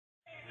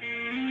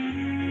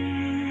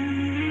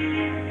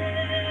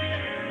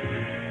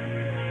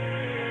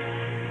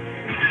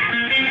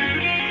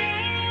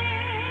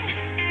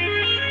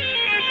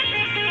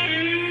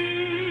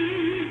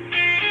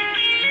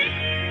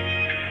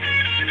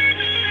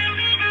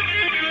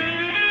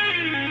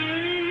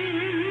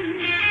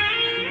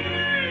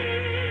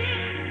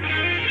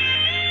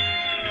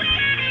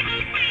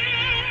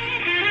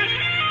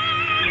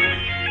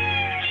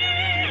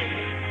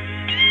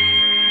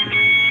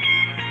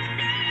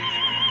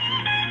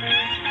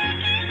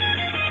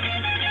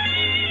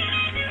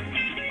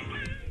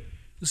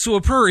So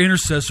a prayer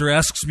intercessor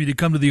asks me to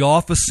come to the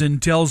office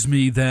and tells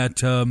me that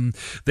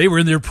they were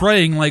in there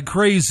praying like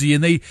crazy,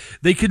 and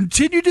they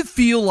continued to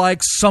feel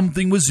like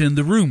something was in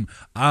the room.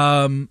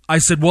 I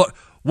said, what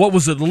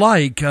was it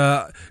like?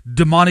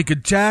 Demonic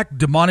attack,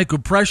 demonic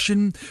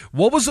oppression?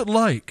 What was it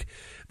like?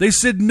 They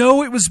said,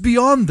 no, it was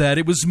beyond that.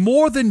 It was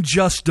more than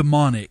just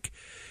demonic.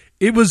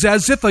 It was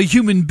as if a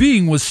human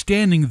being was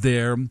standing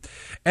there,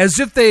 as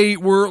if they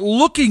were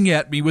looking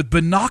at me with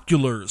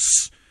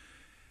binoculars,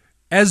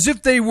 as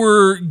if they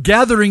were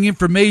gathering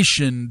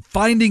information,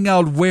 finding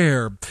out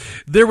where.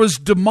 There was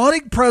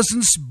demonic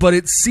presence, but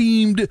it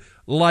seemed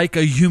like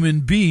a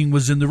human being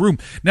was in the room.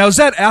 Now, is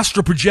that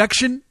astral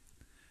projection?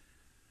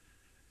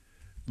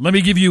 Let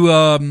me give you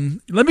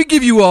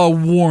a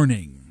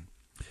warning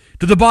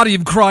to the body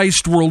of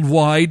Christ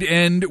worldwide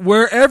and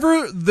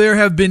wherever there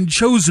have been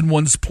chosen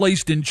ones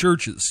placed in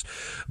churches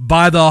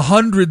by the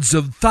hundreds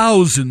of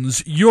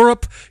thousands,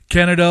 Europe,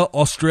 Canada,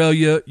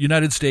 Australia,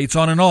 United States,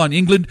 on,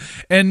 England.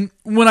 And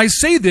when I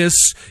say this,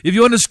 if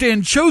you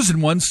understand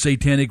chosen ones,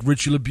 satanic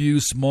ritual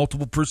abuse,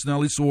 multiple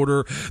personality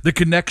disorder, the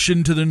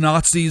connection to the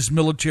Nazis,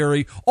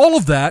 military, all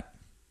of that,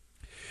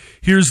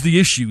 here's the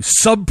issue.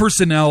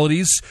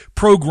 Subpersonalities,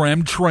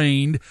 programmed,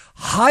 trained,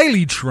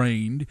 highly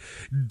trained,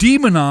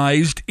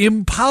 demonized,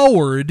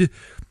 empowered.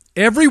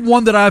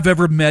 Everyone that I've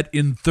ever met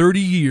in 30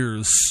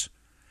 years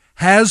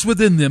has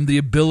within them the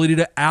ability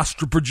to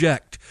astral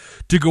project,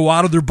 to go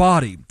out of their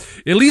body.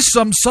 At least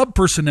some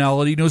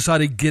subpersonality knows how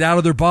to get out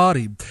of their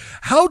body.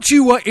 How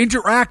to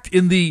interact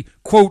in the,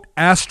 quote,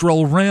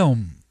 astral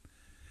realm.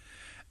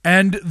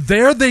 And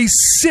there they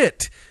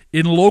sit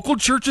in local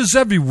churches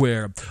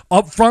everywhere.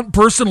 Up front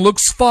person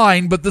looks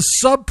fine, but the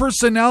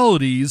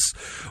subpersonalities,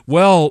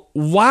 well,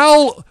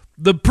 while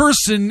the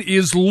person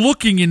is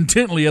looking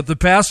intently at the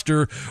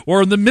pastor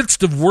or in the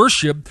midst of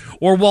worship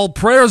or while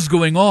prayer is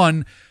going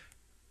on,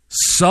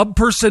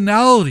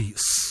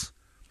 subpersonalities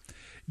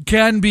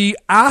can be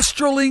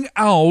astraling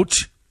out,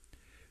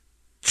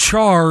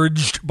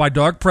 charged by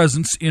dark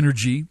presence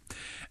energy,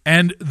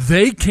 and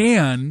they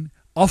can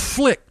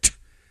afflict,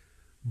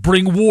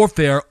 bring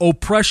warfare,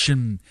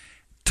 oppression,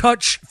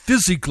 touch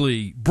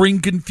physically,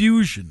 bring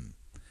confusion.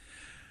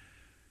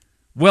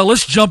 Well,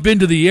 let's jump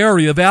into the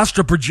area of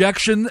astral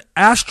projection,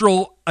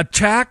 astral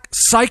attack,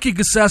 psychic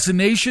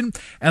assassination,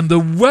 and the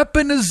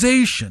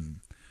weaponization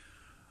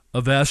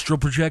of astral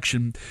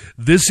projection.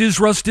 This is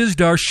Russ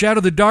Dizdar,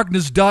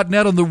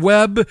 shadowthedarkness.net on the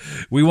web.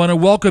 We want to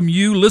welcome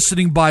you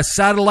listening by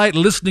satellite,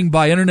 listening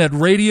by internet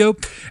radio,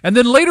 and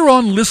then later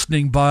on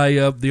listening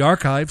by the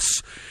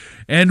archives.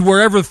 And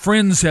wherever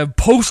friends have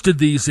posted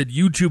these at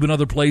YouTube and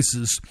other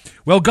places.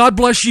 Well, God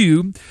bless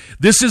you.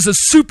 This is a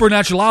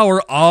supernatural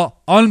hour,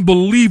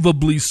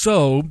 unbelievably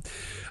so.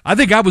 I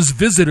think I was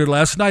visited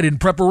last night in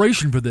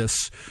preparation for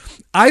this.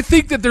 I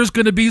think that there's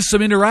going to be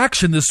some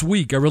interaction this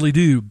week. I really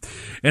do.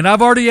 And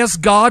I've already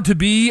asked God to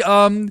be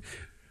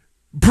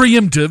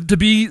preemptive, to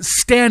be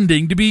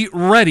standing, to be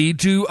ready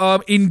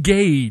to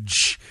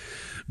engage.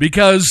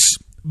 Because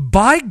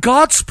by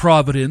God's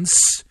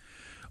providence,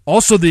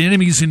 also the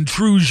enemy's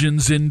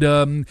intrusions and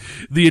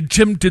the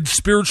attempted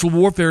spiritual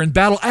warfare and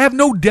battle, I have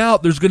no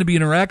doubt there's going to be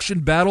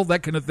interaction, battle,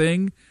 that kind of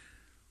thing.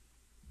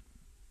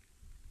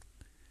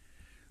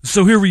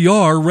 So here we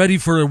are, ready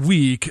for a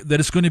week that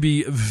is going to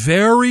be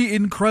very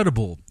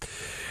incredible.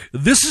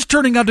 This is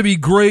turning out to be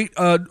great,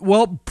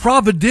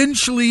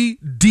 providentially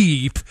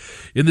deep,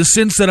 in the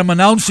sense that I'm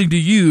announcing to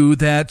you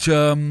that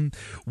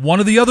one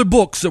of the other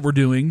books that we're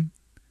doing,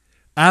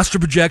 Astral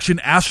Projection,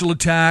 Astral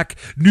Attack,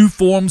 New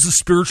Forms of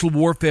Spiritual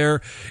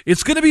Warfare.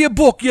 It's going to be a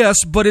book,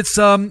 yes, but it's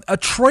a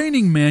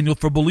training manual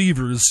for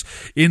believers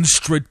in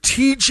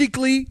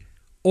strategically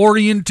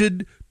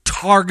oriented,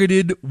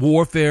 targeted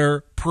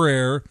warfare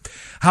prayer,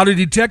 how to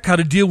detect, how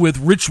to deal with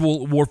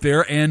ritual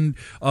warfare and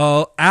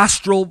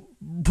astral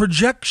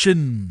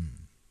projection.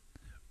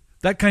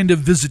 That kind of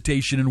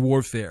visitation and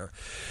warfare.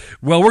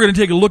 Well, we're going to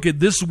take a look at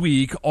this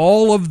week,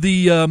 all of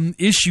the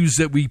issues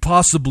that we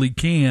possibly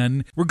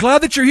can. We're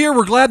glad that you're here.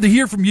 We're glad to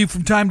hear from you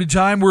from time to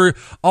time. We're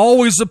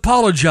always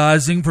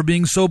apologizing for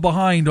being so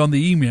behind on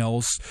the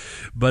emails,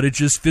 but it's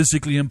just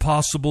physically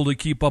impossible to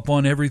keep up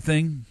on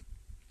everything.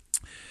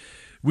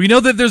 We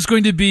know that there's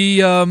going to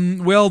be,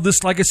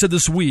 like I said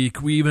this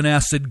week, we even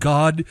asked that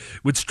God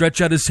would stretch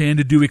out his hand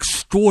to do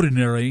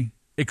extraordinary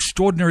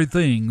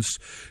things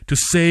to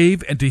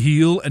save and to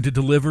heal and to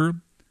deliver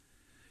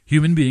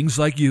human beings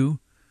like you,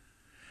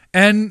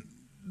 and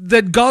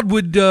that God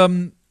would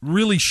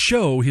really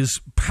show his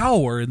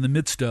power in the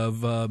midst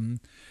of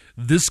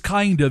this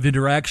kind of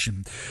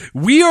interaction.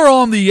 We are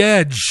on the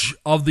edge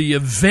of the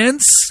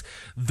events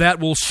that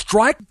will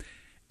strike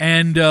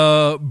and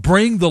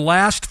bring the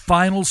last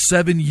final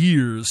 7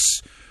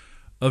 years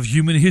of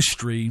human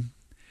history,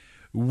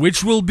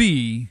 which will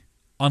be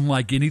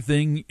unlike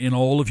anything in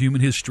all of human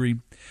history.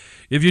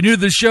 If you're new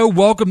to the show,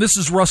 welcome. This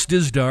is Russ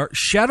Dizdar,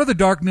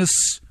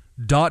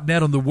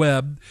 shadowthedarkness.net on the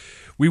web.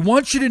 We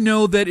want you to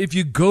know that if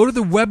you go to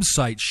the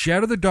website,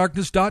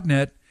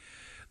 shadowthedarkness.net,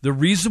 The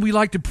reason we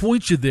like to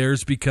point you there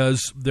is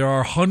because there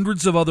are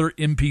hundreds of other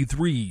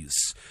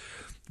MP3s.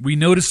 We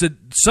notice that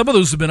some of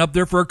those have been up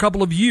there for a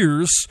couple of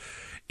years,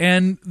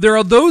 and there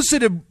are those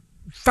that have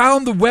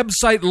found the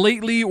website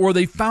lately, or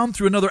they found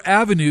through another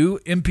avenue,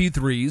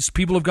 MP3s.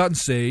 People have gotten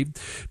saved.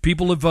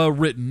 People have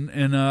written,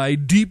 and I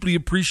deeply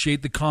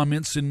appreciate the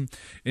comments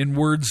and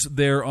words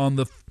there on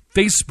the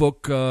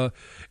Facebook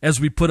as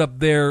we put up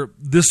there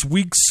this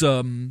week's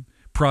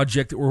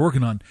project that we're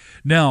working on.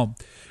 Now,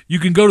 you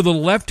can go to the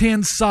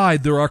left-hand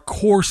side. There are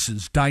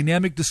courses,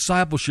 dynamic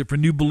discipleship for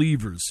new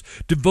believers,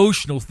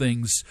 devotional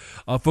things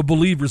for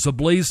believers, a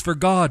blaze for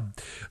God,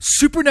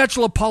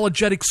 supernatural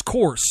apologetics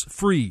course,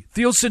 free,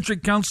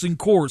 theocentric counseling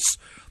course,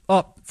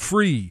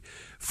 free,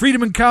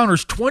 freedom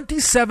encounters,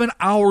 27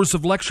 hours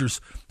of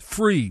lectures,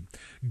 free,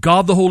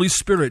 God the Holy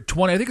Spirit,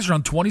 I think it's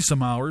around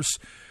 20-some hours,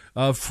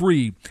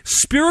 free,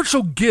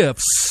 spiritual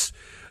gifts.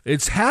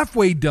 It's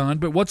halfway done,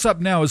 but what's up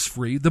now is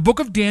free. The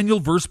book of Daniel,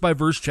 verse by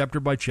verse, chapter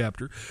by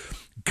chapter.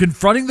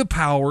 Confronting the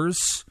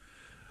powers,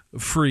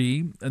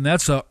 free. And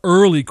that's an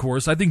early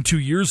course, I think 2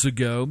 years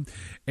ago.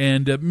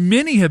 And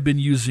many have been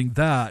using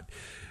that.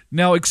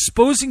 Now,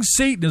 Exposing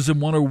Satanism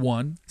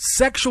 101,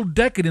 Sexual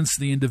Decadence,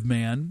 the End of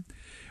Man.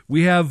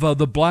 We have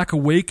The Black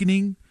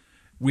Awakening.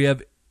 We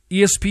have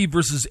ESP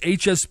versus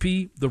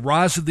HSP, The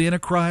Rise of the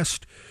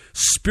Antichrist.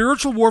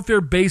 Spiritual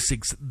Warfare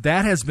Basics,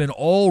 that has been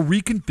all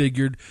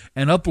reconfigured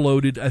and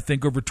uploaded, I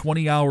think, over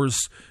 20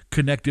 hours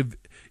connected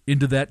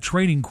into that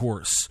training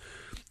course.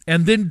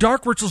 And then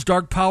Dark Rituals,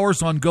 Dark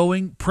Powers,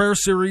 ongoing. Prayer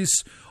series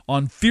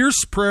on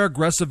Fierce Prayer,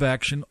 Aggressive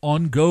Action,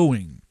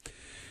 ongoing.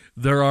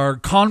 There are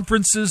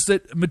conferences,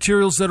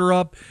 materials that are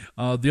up,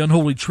 the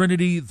Unholy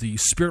Trinity, the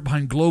Spirit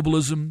Behind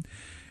Globalism,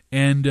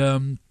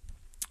 and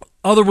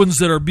other ones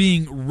that are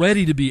being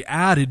ready to be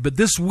added. But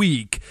this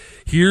week,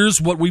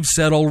 here's what we've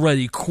said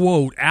already.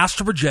 Quote,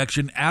 astral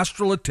projection,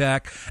 astral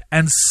attack,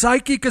 and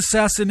psychic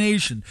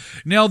assassination.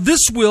 Now this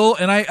will,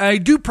 and I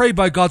do pray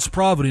by God's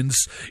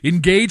providence,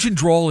 engage and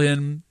draw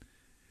in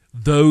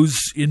those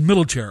in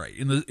military,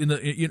 in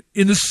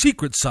the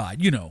secret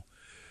side, you know.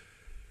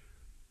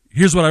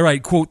 Here's what I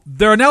write, quote,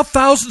 there are now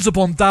thousands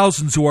upon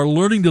thousands who are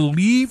learning to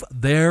leave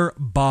their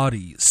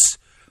bodies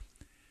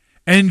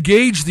and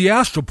engage the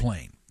astral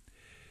plane.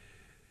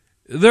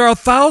 There are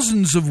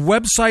thousands of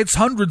websites,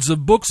 hundreds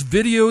of books,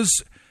 videos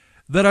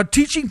that are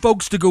teaching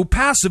folks to go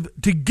passive,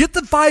 to get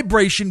the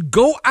vibration,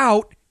 go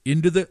out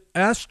into the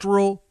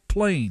astral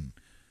plane,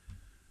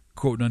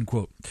 quote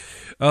unquote.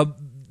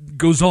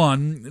 Goes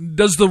on,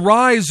 does the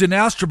rise in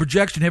astral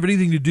projection have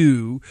anything to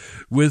do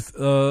with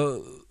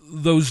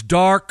those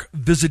dark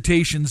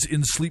visitations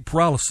in sleep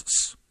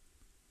paralysis?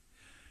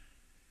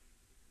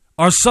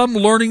 Are some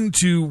learning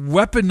to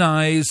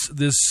weaponize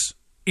this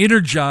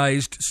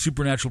energized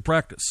supernatural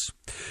practice?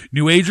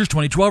 New Agers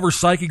 2012 are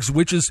psychics,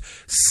 witches,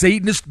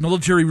 Satanist,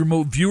 military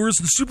remote viewers,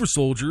 and super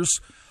soldiers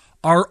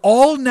are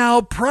all now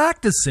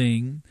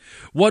practicing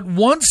what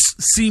once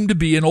seemed to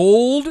be an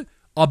old,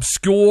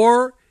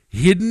 obscure,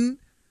 hidden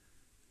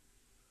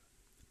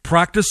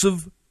practice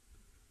of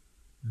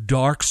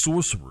dark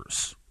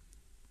sorcerers.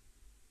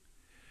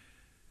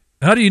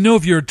 How do you know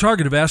if you're a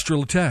target of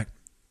astral attack?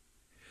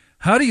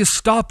 How do you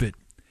stop it?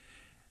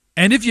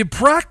 And if you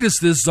practice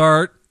this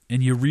art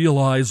and you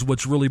realize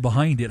what's really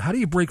behind it, how do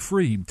you break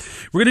free?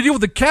 We're going to deal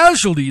with the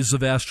casualties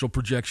of astral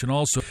projection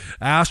also.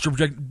 Astral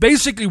projection,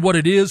 basically what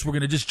it is, we're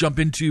going to just jump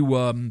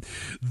into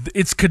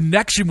its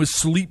connection with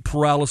sleep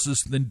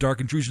paralysis and then dark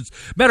intrusions.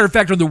 Matter of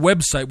fact, on the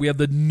website, we have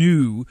the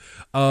new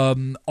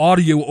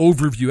audio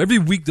overview. Every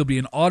week there'll be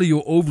an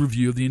audio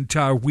overview of the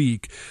entire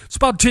week. It's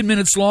about 10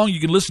 minutes long. You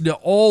can listen to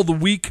all the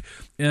week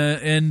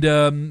and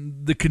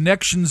the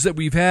connections that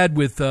we've had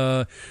with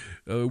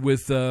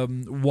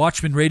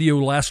Watchman Radio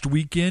last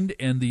weekend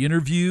and the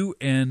interview,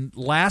 and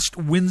last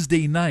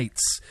Wednesday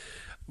nights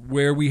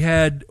where we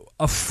had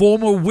a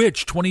former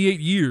witch, 28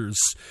 years.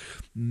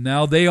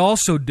 Now they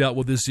also dealt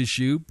with this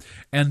issue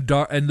and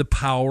the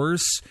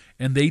powers,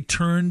 and they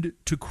turned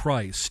to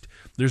Christ.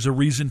 There's a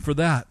reason for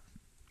that.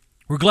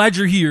 We're glad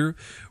you're here.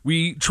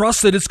 We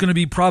trust that it's going to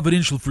be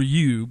providential for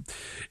you.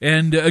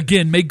 And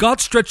again, may God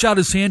stretch out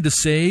his hand to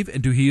save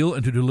and to heal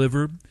and to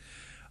deliver.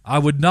 I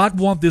would not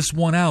want this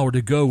 1 hour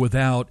to go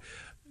without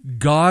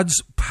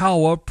God's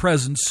power,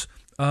 presence,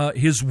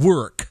 his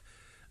work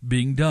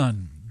being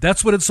done.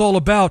 That's what it's all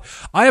about.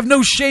 I have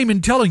no shame in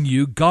telling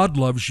you God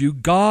loves you,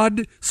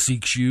 God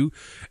seeks you,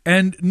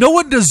 and no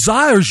one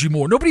desires you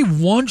more. Nobody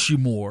wants you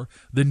more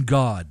than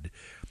God.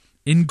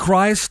 In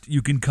Christ,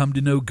 you can come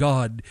to know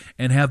God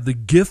and have the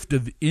gift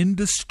of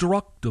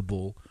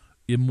indestructible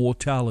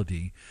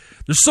immortality.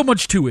 There's so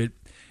much to it.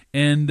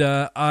 And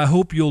I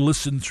hope you'll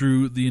listen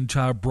through the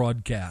entire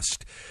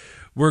broadcast.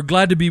 We're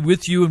glad to be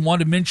with you and want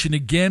to mention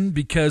again,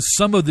 because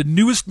some of the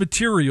newest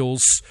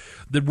materials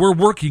that we're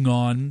working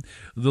on,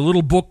 the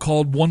little book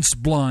called Once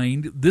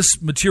Blind,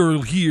 this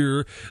material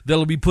here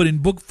that'll be put in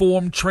book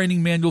form,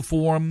 training manual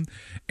form,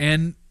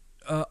 and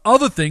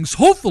other things,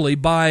 hopefully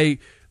by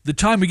the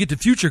time we get to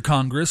Future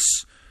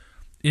Congress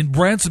in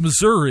Branson,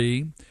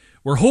 Missouri,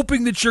 We're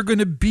hoping that you're going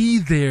to be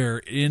there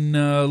in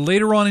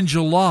later on in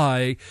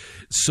July.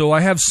 So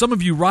I have some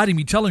of you writing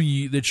me, telling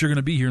me that you're going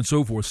to be here and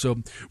so forth. So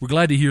we're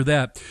glad to hear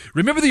that.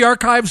 Remember, the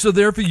archives are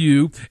there for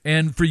you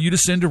and for you to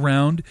send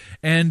around.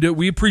 And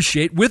we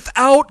appreciate,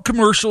 without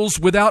commercials,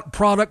 without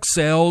product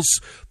sales,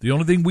 the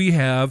only thing we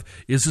have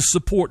is a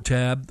support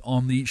tab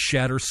on the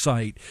Shatter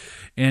site.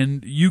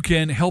 And you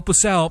can help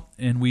us out,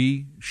 and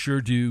we sure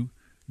do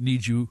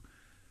need you.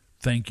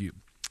 Thank you.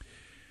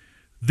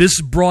 This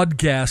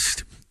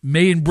broadcast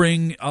may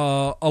bring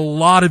a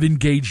lot of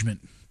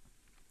engagement.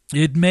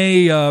 It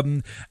may,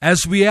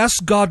 as we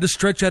ask God to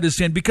stretch out his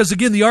hand, because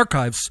again, the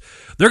archives,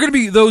 there are going to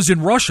be those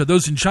in Russia,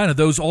 those in China,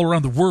 those all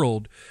around the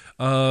world,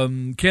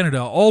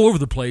 Canada, all over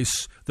the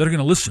place that are going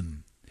to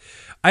listen.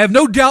 I have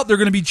no doubt they're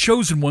going to be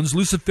chosen ones,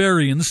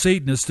 Luciferians,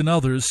 Satanists, and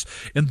others,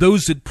 and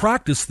those that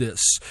practice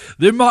this.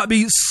 There might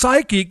be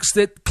psychics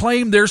that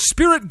claim their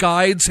spirit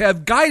guides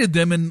have guided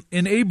them and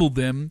enabled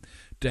them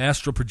to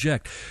astral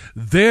project.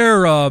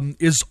 There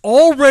is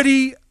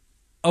already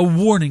a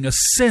warning, a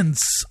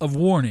sense of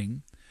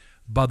warning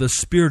by the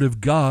Spirit of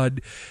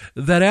God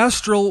that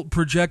astral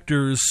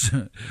projectors,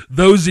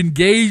 those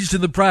engaged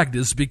in the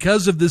practice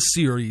because of this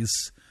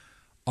series,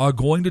 are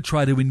going to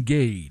try to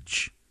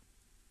engage.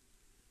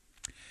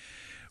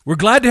 We're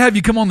glad to have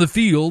you come on the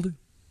field.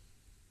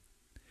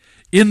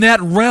 In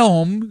that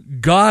realm,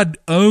 God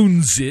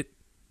owns it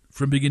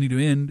from beginning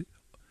to end,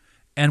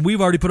 and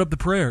we've already put up the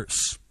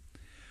prayers.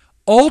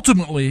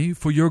 Ultimately,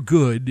 for your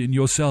good and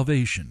your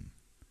salvation.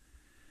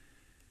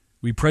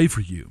 We pray for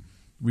you.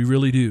 We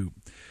really do.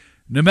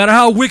 No matter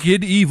how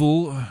wicked,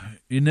 evil,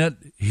 in that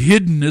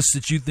hiddenness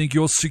that you think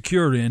you're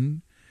secure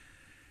in,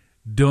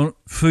 don't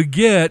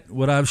forget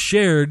what I've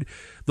shared,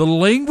 the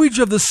language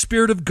of the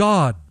Spirit of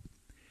God.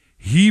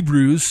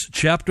 Hebrews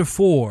chapter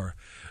 4.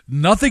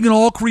 Nothing in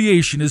all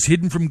creation is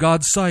hidden from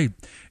God's sight.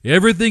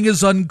 Everything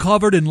is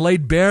uncovered and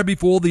laid bare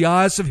before the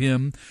eyes of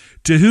him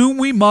to whom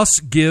we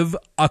must give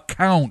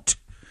account.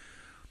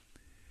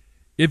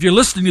 If you're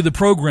listening to the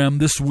program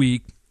this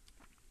week,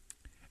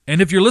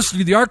 and if you're listening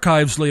to the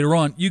archives later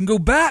on, you can go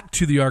back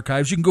to the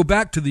archives. You can go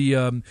back to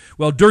the,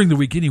 during the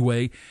week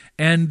anyway,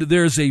 and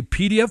there's a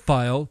PDF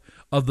file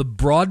of the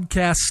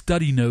broadcast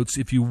study notes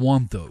if you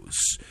want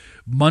those.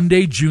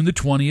 Monday, June the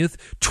 20th,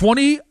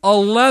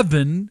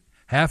 2011,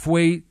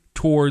 halfway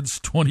towards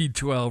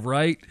 2012,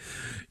 right?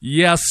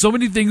 Yeah, so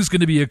many things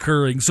going to be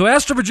occurring. So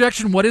astral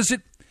projection, what is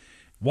it?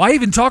 Why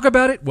even talk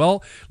about it?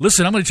 Well,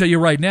 listen, I'm going to tell you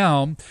right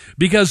now,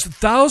 because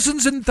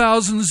thousands and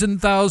thousands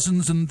and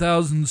thousands and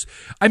thousands,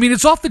 I mean,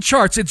 it's off the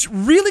charts. It's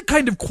really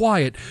kind of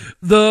quiet.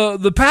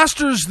 The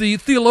pastors, the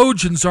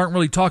theologians aren't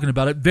really talking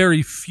about it.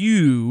 Very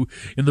few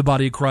in the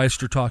body of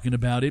Christ are talking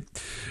about it.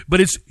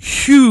 But it's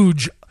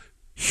huge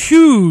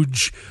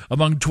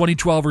among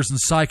 2012ers and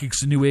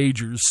psychics and New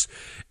Agers.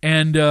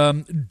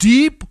 And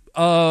deep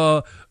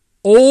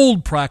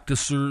old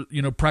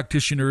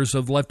practitioners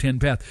of left-hand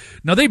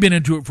path. Now, they've been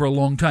into it for a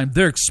long time.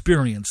 They're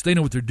experienced. They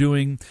know what they're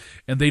doing,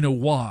 and they know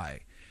why.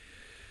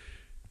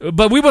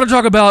 But we want to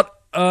talk about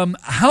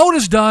how it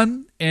is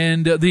done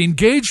and the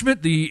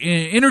engagement, the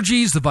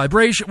energies, the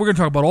vibration. We're going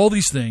to talk about all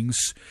these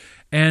things,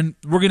 and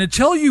we're going to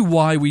tell you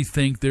why we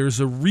think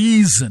there's a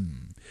reason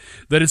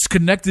that it's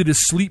connected to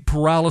sleep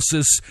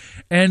paralysis.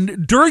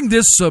 And during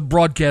this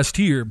broadcast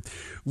here,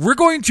 we're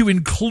going to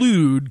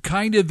include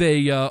kind of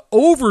a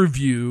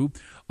overview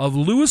of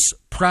Lewis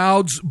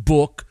Proud's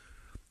book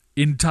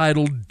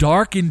entitled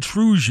Dark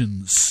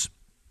Intrusions.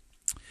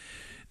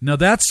 Now,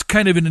 that's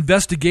kind of an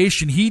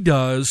investigation he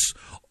does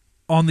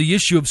on the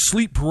issue of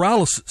sleep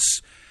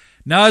paralysis.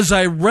 Now, as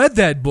I read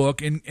that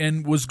book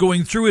and was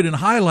going through it and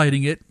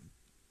highlighting it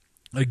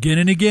again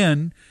and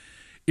again,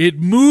 it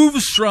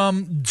moves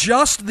from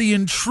just the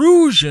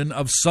intrusion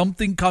of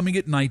something coming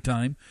at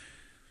nighttime.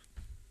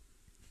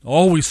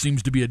 Always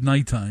seems to be at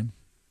nighttime.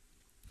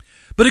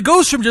 But it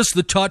goes from just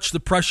the touch, the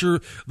pressure,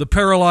 the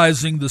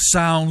paralyzing, the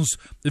sounds,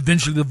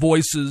 eventually the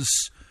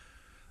voices,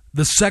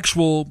 the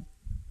sexual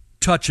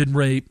touch and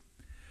rape,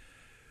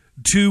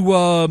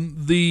 to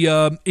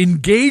the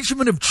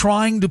engagement of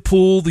trying to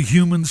pull the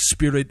human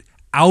spirit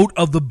out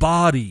of the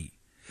body.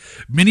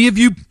 Many of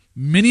you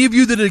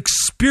that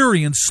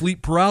experience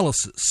sleep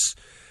paralysis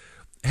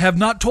have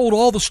not told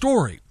all the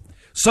story.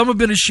 Some have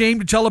been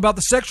ashamed to tell about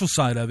the sexual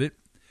side of it.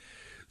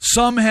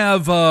 Some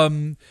have,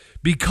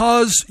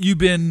 because you've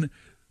been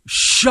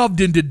shoved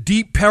into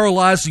deep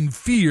paralyzing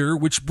fear,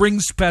 which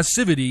brings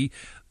passivity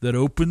that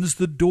opens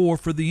the door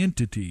for the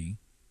entity.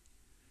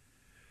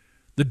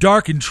 The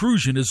dark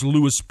intrusion, as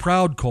Lewis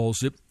Proud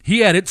calls it, he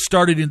had it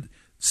started in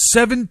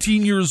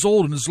 17 years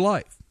old in his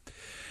life.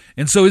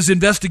 And so his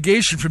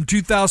investigation from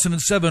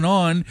 2007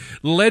 on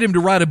led him to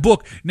write a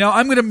book. Now,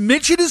 I'm going to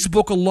mention his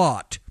book a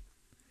lot.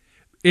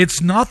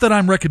 It's not that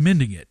I'm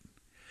recommending it.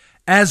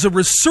 As a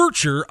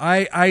researcher,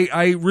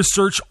 I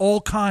research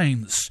all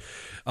kinds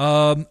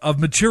of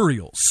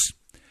materials.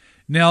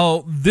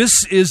 Now,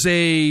 this is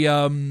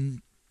a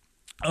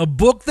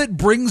book that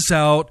brings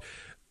out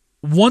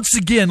once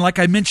again, like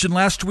I mentioned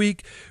last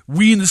week,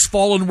 we in this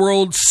fallen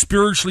world,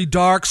 spiritually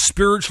dark,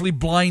 spiritually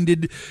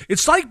blinded.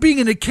 It's like being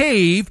in a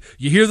cave.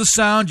 You hear the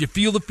sound, you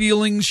feel the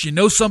feelings, you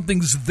know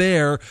something's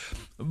there.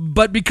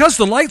 But because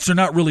the lights are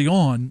not really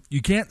on,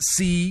 you can't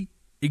see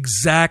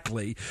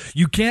exactly.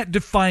 You can't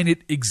define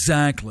it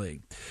exactly.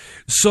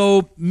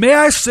 So may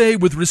I say,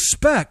 with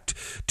respect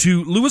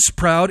to Lewis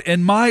Proud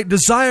and my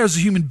desire as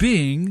a human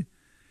being,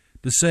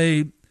 to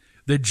say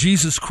that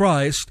Jesus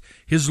Christ,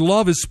 his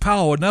love, his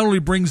power, not only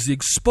brings the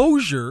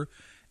exposure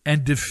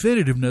and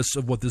definitiveness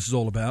of what this is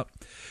all about,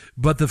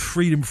 but the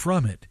freedom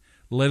from it,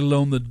 let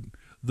alone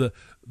the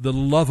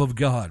love of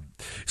God.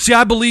 See,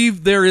 I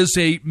believe there is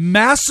a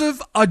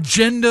massive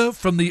agenda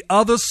from the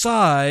other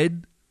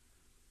side.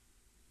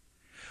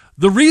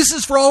 The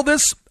reasons for all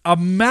this, a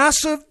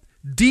massive,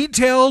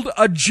 detailed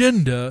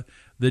agenda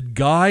that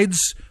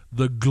guides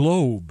the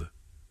globe,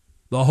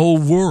 the whole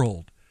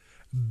world,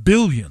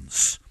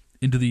 billions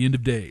into the end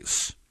of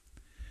days.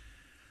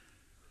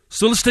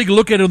 So let's take a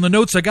look at it on the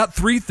notes. I got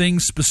three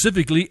things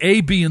specifically,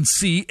 A, B, and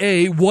C.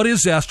 A, what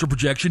is astral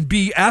projection?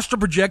 B, astral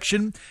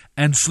projection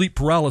and sleep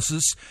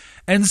paralysis.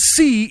 And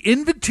C,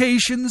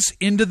 invitations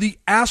into the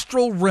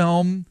astral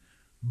realm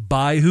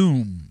by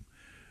whom?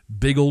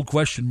 Big old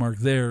question mark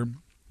there.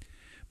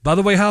 By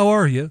the way, how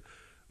are you?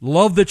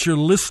 Love that you're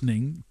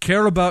listening,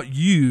 care about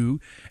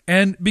you,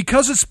 and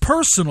because it's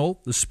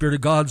personal, the Spirit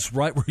of God's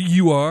right where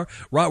you are,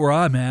 right where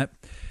I'm at,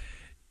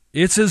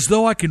 it's as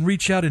though I can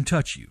reach out and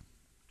touch you.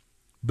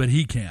 But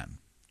he can.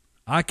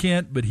 I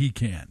can't, but he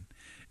can.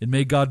 And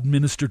may God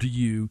minister to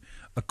you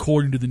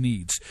according to the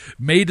needs.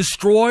 May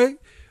destroy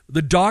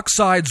the dark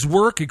side's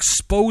work,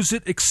 expose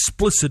it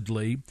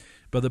explicitly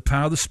by the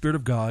power of the Spirit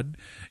of God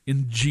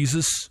in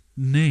Jesus'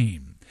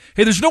 name.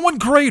 Hey, there's no one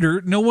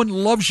greater, no one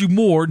loves you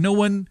more, no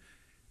one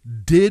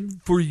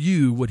did for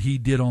you what he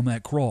did on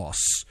that cross.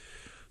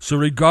 So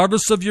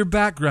regardless of your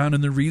background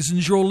and the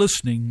reasons you're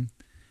listening,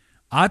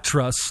 I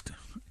trust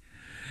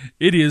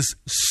it is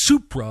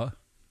supernatural,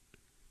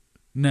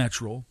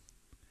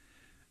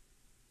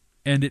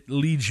 and it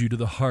leads you to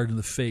the heart and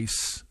the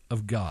face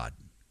of God.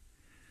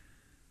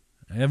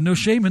 I have no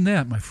shame in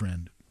that, my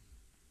friend.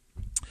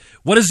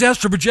 What is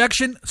astral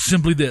projection?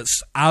 Simply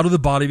this,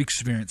 out-of-the-body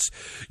experience.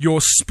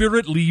 Your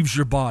spirit leaves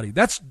your body.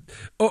 That's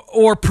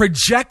or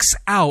projects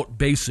out,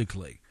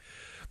 basically.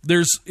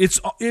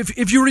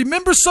 If you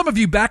remember, some of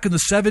you back in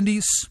the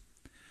 70s,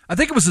 I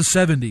think it was the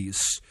 70s,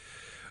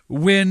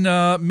 when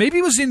maybe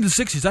it was in the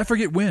 60s, I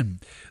forget when,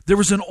 there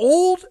was an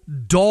old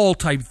doll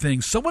type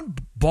thing. Someone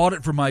bought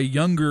it for my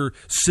younger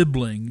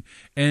sibling,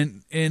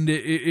 and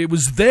it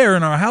was there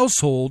in our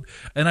household,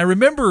 and I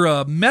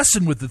remember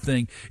messing with the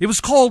thing. It was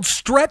called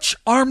Stretch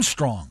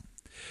Armstrong.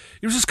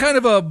 It was just kind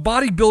of a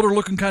bodybuilder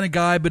looking kind of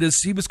guy, but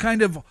he was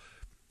kind of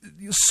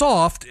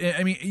soft.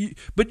 I mean,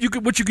 but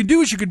what you can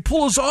do is you can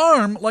pull his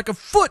arm like a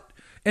foot,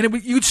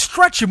 and you'd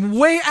stretch him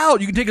way out.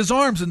 You can take his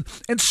arms and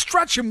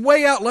stretch him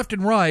way out left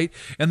and right,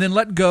 and then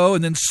let go,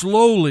 and then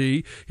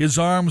slowly his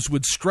arms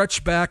would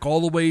stretch back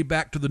all the way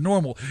back to the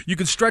normal. You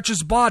can stretch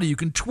his body. You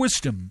can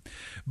twist him.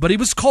 But he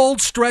was called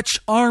Stretch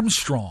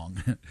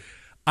Armstrong.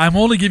 I'm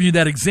only giving you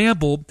that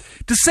example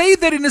to say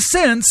that, in a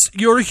sense,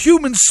 you're a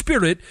human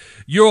spirit.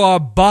 You're a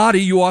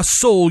body. You are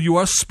soul. You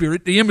are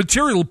spirit. The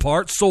immaterial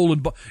part, soul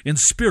and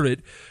spirit,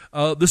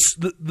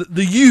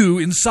 the you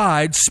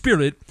inside,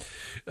 spirit.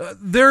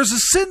 There's a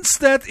sense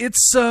that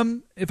it's,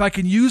 if I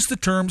can use the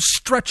term,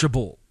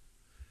 stretchable.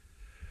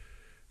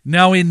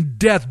 Now, in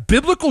death,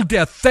 biblical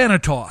death,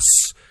 thanatos,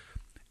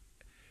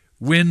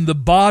 when the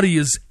body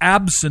is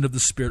absent of the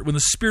spirit, when the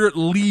spirit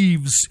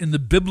leaves in the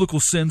biblical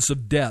sense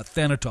of death,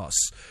 thanatos,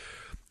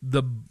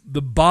 the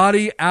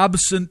body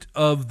absent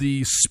of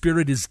the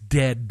spirit is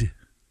dead.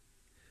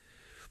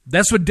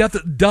 That's what death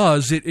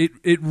does.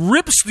 It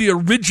rips the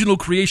original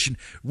creation.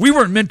 We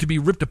weren't meant to be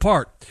ripped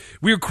apart.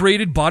 We were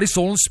created body,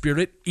 soul, and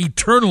spirit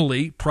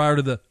eternally prior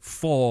to the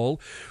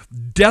fall.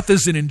 Death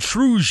is an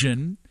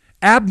intrusion,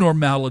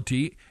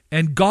 abnormality,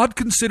 and God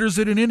considers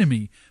it an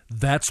enemy.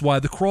 That's why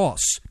the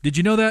cross. Did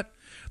you know that?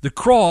 The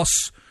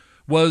cross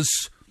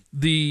was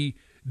the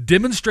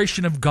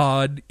demonstration of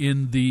God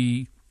in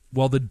the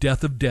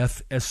death of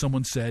death, as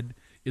someone said,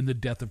 in the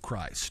death of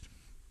Christ.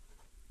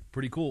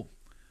 Pretty cool.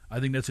 I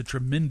think that's a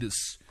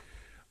tremendous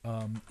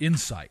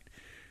insight.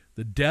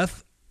 The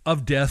death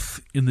of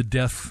death in the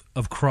death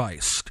of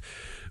Christ.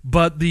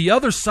 But the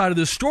other side of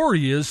the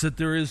story is that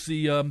there is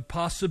the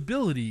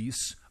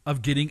possibilities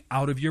of getting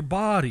out of your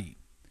body.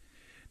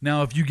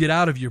 Now, if you get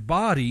out of your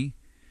body,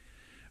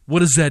 what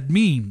does that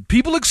mean?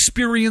 People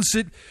experience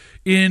it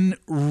in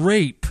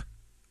rape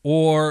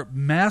or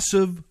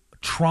massive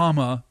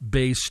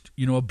trauma-based,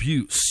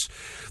 abuse.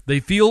 They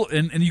feel,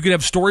 and you could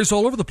have stories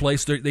all over the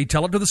place. They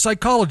tell it to the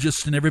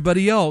psychologists and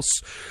everybody else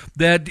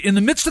that in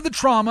the midst of the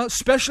trauma,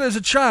 especially as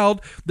a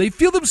child, they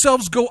feel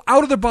themselves go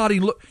out of their body.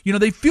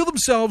 They feel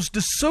themselves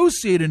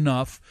dissociate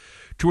enough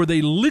to where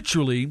they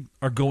literally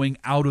are going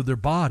out of their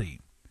body.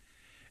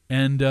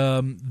 And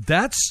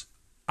that's,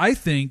 I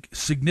think,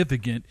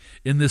 significant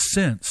in this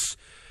sense.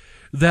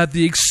 that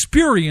the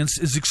experience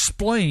is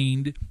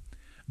explained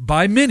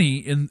by many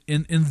in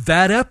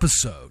that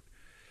episode.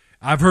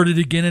 I've heard it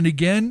again and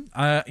again,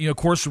 of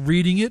course,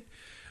 reading it.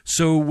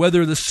 So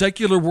whether the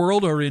secular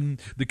world or in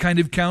the kind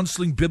of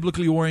counseling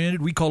biblically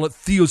oriented, we call it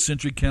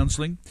theocentric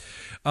counseling,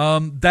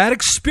 that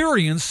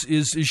experience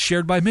is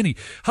shared by many.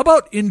 How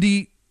about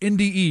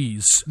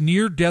NDEs,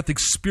 near-death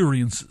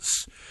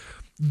experiences?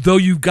 Though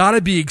you've got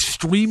to be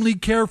extremely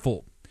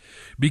careful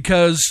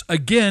because,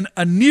 again,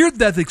 a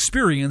near-death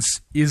experience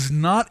is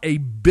not a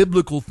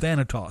biblical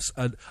thanatos,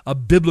 a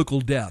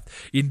biblical death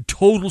in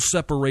total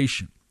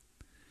separation.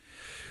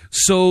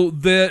 So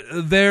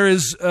there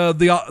is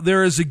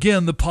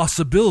again the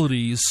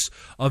possibilities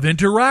of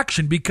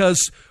interaction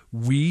because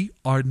we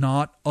are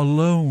not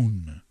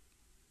alone.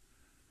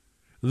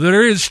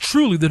 There is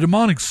truly the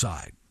demonic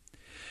side.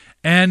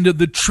 And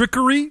the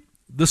trickery,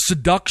 the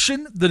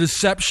seduction, the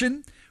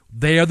deception,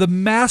 they are the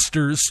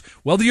masters,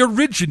 the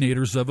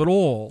originators of it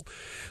all.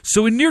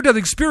 So in near-death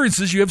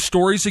experiences, you have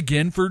stories,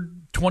 again, for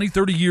 20,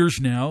 30 years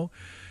now,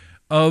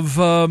 of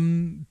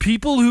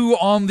people who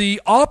on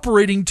the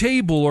operating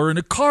table or in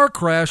a car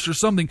crash or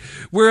something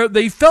where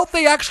they felt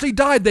they actually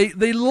died.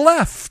 They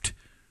left.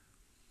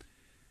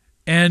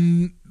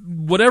 And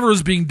whatever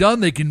is being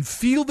done, they can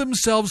feel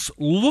themselves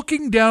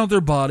looking down at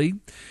their body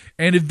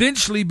and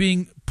eventually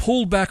being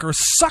pulled back or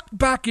sucked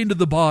back into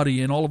the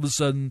body, and all of a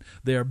sudden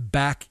they're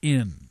back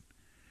in.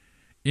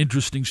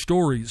 Interesting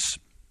stories.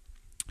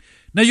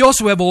 Now you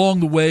also have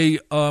along the way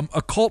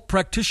occult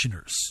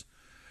practitioners.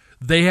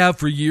 They have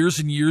for years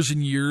and years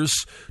and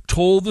years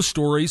told the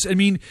stories. I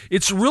mean,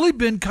 it's really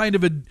been kind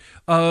of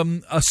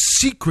a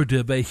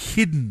secretive, a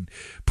hidden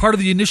part of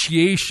the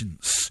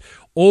initiations.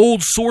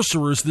 Old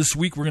sorcerers this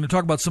week. We're going to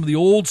talk about some of the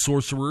old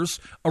sorcerers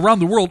around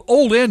the world,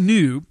 old and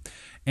new.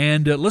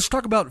 And let's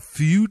talk about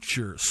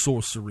future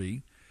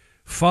sorcery,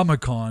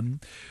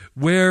 Famicon,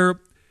 where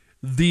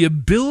the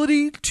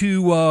ability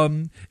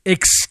to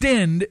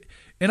extend,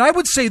 and I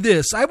would say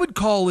this, I would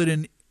call it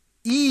an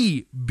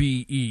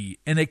EBE,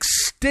 an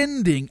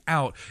extending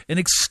out, an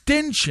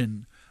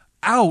extension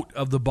out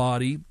of the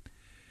body.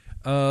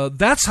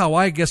 That's how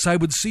I guess I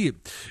would see it.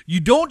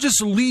 You don't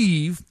just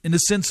leave in the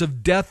sense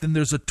of death and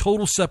there's a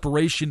total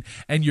separation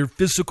and your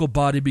physical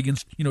body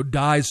begins,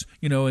 dies,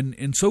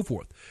 and so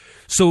forth.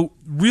 So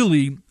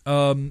really,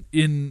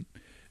 in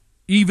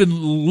even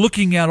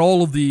looking at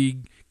all of the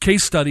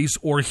case studies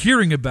or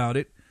hearing about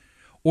it,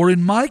 or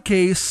in my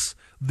case,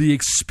 the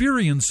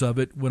experience of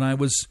it when I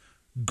was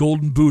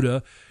Golden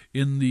Buddha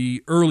in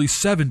the early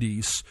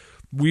 70s,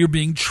 we were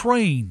being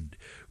trained.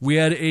 We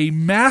had a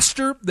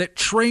master that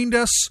trained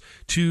us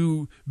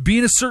to be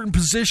in a certain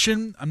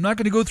position. I'm not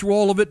going to go through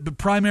all of it, but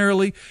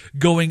primarily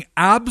going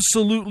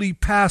absolutely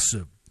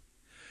passive.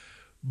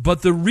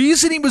 But the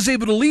reason he was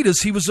able to lead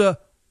us, he was a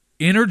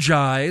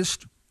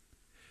energized,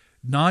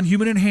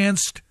 non-human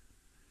enhanced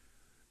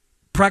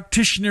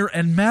practitioner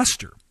and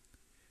master.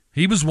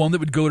 He was one that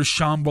would go to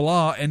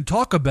Shambhala and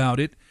talk about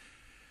it.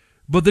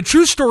 But the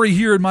true story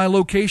here in my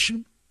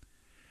location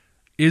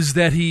is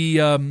that he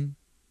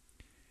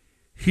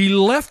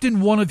left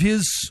in one of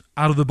his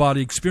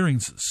out-of-the-body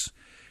experiences.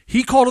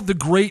 He called it the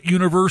Great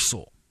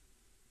Universal.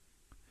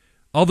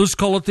 Others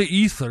call it the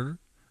ether,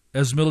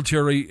 as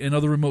military and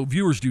other remote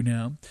viewers do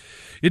now.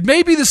 It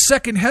may be the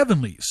second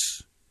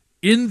heavenlies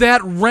in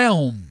that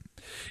realm,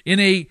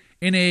 it's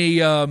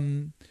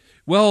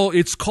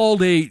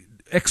called a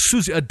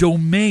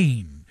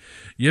domain.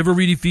 You ever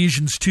read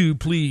Ephesians 2,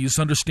 please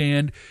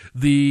understand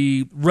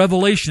the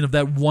revelation of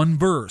that one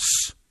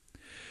verse.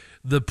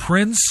 The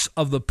prince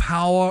of the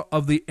power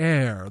of the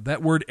air.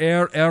 That word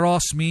air,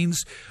 eros,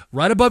 means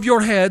right above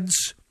your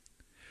heads,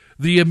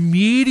 the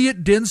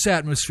immediate dense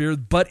atmosphere,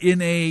 but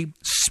in a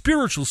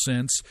spiritual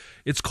sense,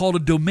 it's called a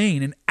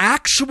domain, an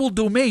actual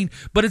domain,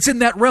 but it's in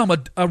that realm,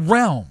 a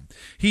realm.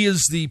 He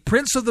is the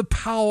prince of the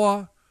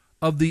power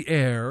of the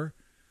air,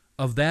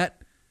 of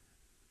that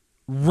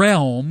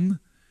realm,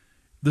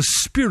 the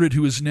spirit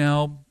who is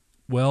now,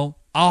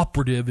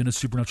 operative in a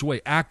supernatural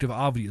way, active,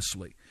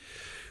 obviously.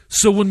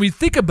 So when we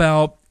think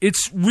about,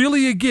 it's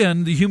really,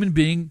 again, the human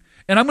being,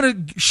 and I'm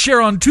going to share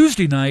on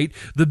Tuesday night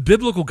the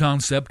biblical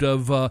concept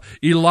of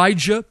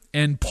Elijah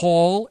and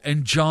Paul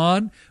and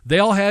John. They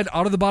all had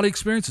out-of-the-body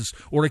experiences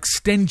or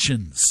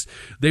extensions.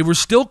 They were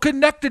still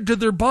connected to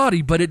their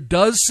body, but it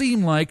does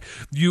seem like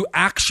you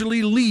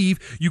actually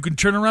leave. You can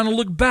turn around and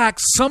look back.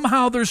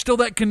 Somehow there's still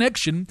that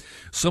connection.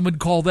 Some would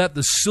call that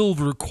the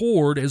silver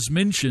cord, as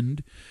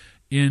mentioned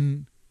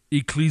in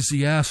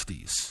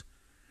Ecclesiastes.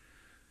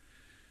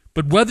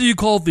 But whether you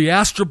call it the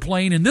astral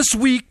plane, and this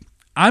week,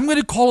 I'm going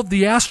to call it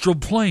the astral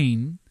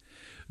plane,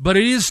 but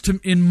it is,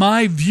 in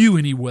my view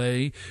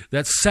anyway,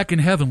 that second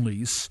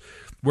heavenlies,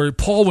 where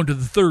Paul went to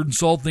the third and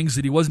saw things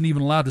that he wasn't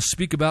even allowed to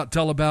speak about,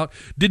 tell about,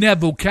 didn't have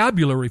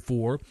vocabulary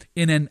for,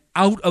 in an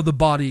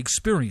out-of-the-body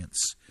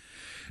experience.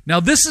 Now,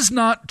 this is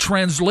not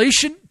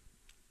translation.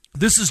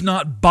 This is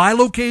not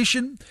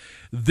bilocation.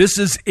 This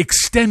is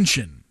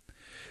extension.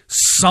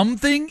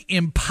 Something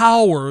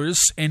empowers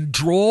and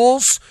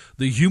draws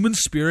the human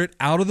spirit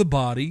out of the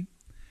body,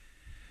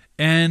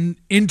 and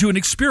into an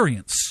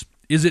experience.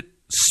 Is it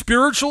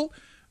spiritual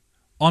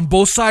on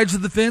both sides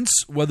of the fence,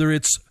 whether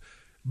it's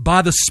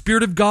by the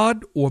Spirit of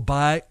God or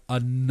by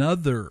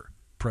another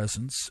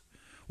presence?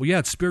 Well, yeah,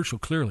 it's spiritual,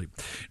 clearly.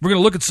 We're going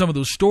to look at some of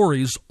those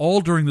stories all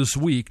during this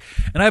week,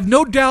 and I have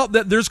no doubt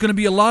that there's going to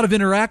be a lot of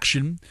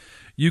interaction.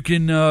 You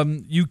can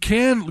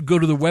go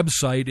to the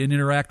website and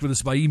interact with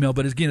us by email,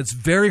 but again, it's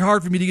very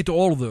hard for me to get to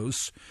all of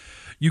those.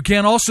 You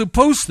can also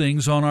post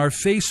things on our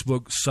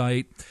Facebook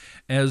site,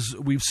 as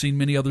we've seen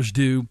many others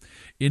do,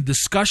 in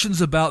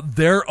discussions about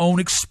their own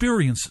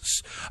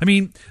experiences. I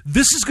mean,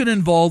 this is going to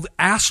involve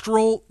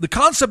astral, the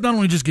concept not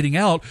only just getting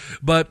out,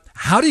 but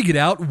how do you get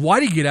out? Why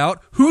do you get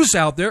out? Who's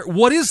out there?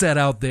 What is that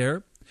out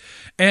there?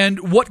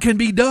 And what can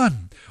be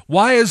done?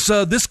 Why is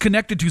this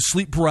connected to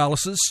sleep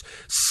paralysis,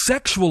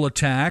 sexual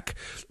attack?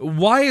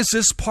 Why is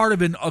this part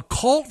of an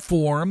occult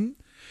form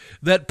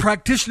that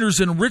practitioners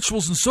and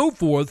rituals and so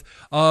forth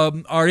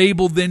are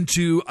able then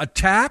to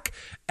attack,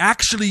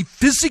 actually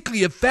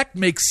physically affect,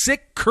 make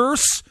sick,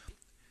 curse,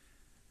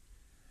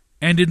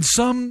 and in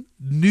some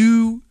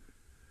new,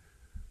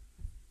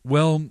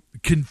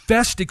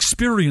 confessed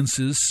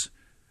experiences,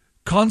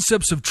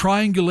 concepts of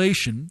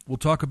triangulation, we'll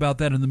talk about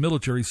that in the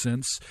military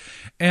sense,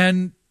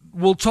 and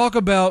we'll talk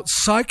about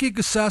psychic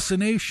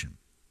assassination.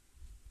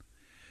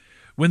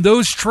 When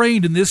those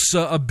trained in this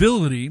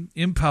ability,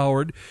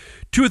 empowered,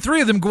 2 or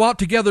 3 of them go out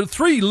together.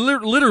 3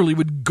 literally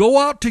would go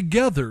out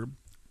together.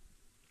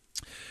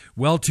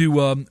 Well,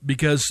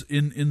 because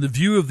in the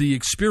view of the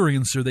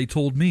experiencer, they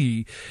told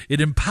me, it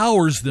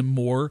empowers them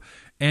more,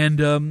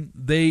 and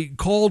they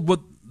called what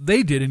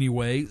they did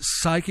anyway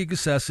psychic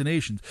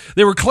assassinations.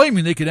 They were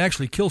claiming they could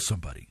actually kill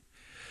somebody.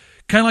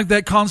 Kind of like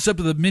that concept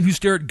of the men who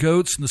stare at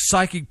goats and the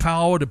psychic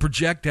power to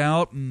project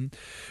out. And,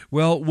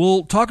 well,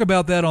 we'll talk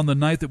about that on the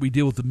night that we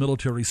deal with the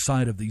military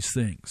side of these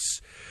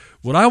things.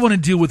 What I want to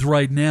deal with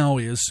right now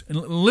is, and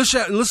let's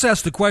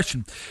ask the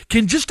question,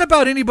 can just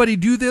about anybody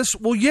do this?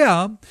 Well,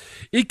 yeah,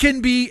 it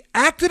can be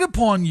acted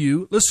upon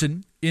you.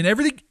 Listen, in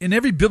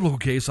every biblical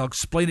case, I'll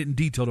explain it in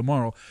detail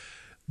tomorrow,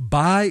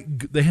 by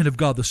the hand of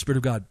God, the Spirit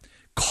of God,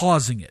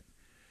 causing it.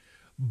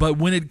 But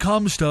when it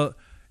comes to,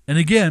 and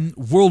again,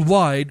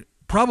 worldwide,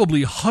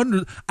 probably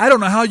hundreds, I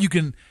don't know how you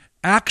can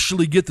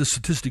actually get the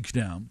statistics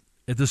down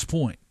at this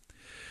point.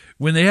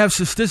 When they have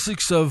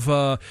statistics of,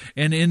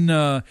 and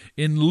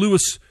in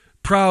Lewis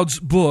Proud's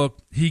book,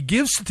 he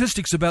gives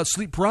statistics about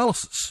sleep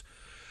paralysis.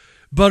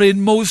 But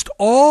in most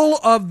all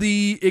of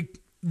the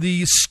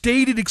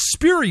stated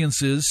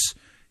experiences,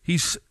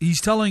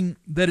 he's telling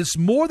that it's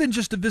more than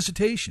just a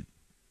visitation.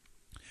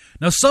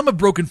 Now, some have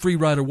broken free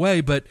right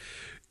away, but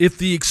if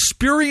the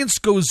experience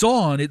goes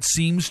on, it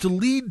seems to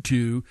lead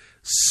to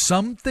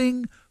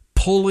something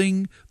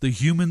pulling the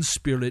human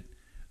spirit,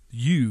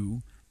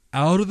 you,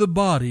 out of the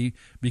body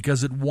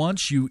because it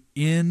wants you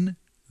in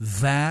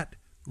that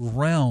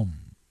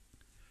realm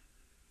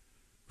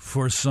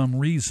for some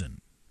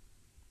reason.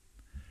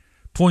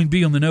 Point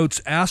B on the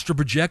notes, astral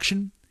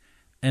projection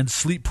and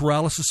sleep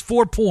paralysis.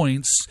 4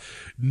 points.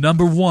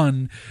 Number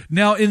 1.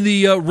 Now, in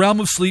the realm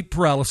of sleep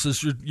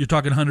paralysis, you're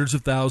talking hundreds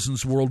of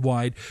thousands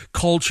worldwide.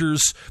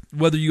 Cultures,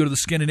 whether you go to the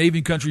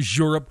Scandinavian countries,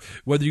 Europe,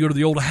 whether you go to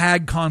the old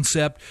hag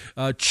concept,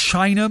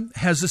 China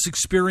has this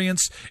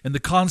experience, and the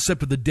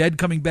concept of the dead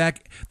coming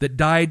back that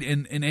died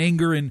in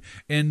anger,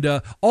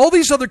 and all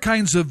these other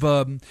kinds of,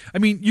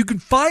 you can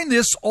find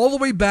this all the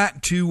way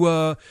back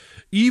to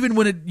even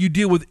when you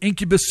deal with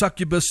incubus,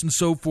 succubus, and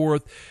so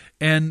forth,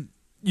 and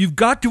you've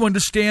got to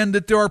understand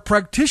that there are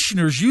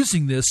practitioners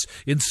using this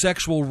in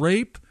sexual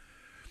rape,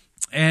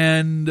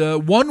 and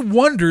one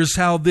wonders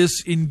how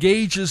this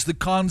engages the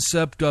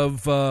concept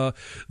of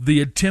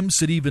the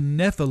attempts at even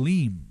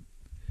Nephilim.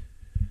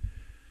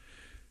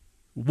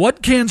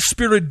 What can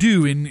spirit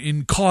do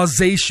in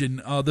causation,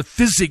 the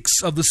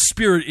physics of the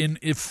spirit in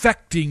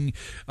affecting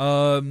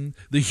the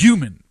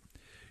human?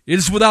 It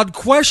is without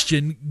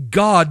question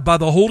God, by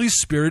the Holy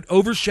Spirit,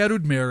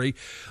 overshadowed Mary.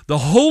 The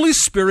Holy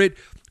Spirit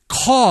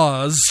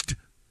caused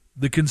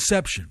the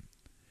conception.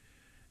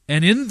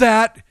 And in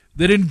that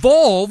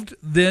involved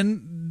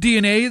then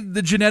DNA,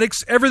 the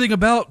genetics, everything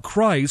about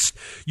Christ,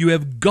 you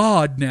have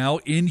God now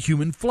in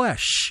human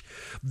flesh.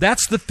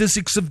 That's the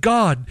physics of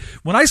God.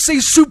 When I say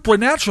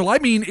supernatural, I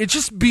mean it's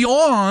just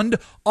beyond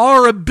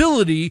our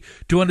ability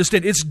to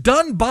understand. It's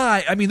done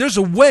by, there's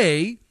a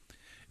way,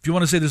 if you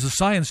want to say there's a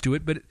science to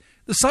it, but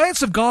the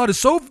science of God is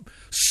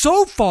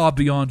so far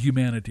beyond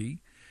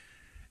humanity.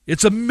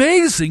 It's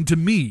amazing to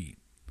me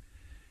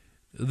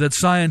that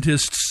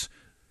scientists,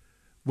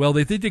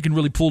 they think they can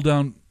really pull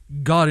down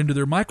God into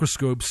their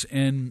microscopes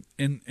and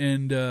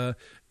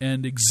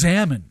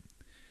examine.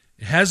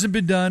 It hasn't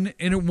been done,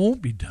 and it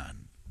won't be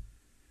done.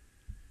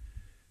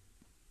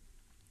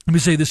 Let me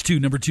say this too.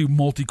 Number 2,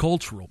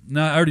 multicultural.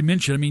 Now, I already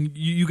mentioned,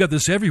 you got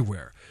this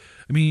everywhere.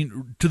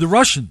 To the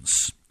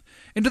Russians.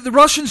 And to the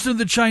Russians and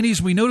the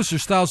Chinese, we notice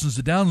there's thousands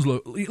of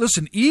downloads.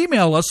 Listen,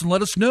 email us and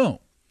let us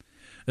know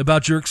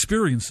about your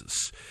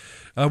experiences.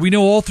 We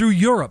know all through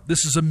Europe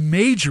this is a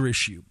major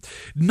issue.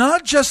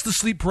 Not just the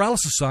sleep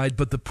paralysis side,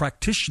 but the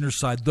practitioner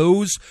side,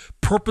 those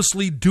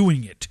purposely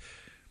doing it.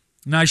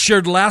 Now, I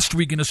shared last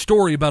week in a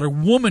story about a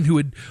woman who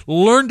had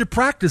learned to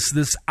practice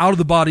this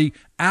out-of-the-body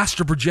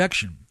astral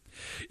projection,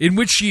 in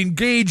which she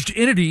engaged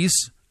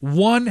entities,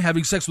 one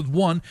having sex with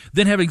one,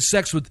 then having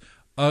sex with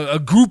a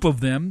group of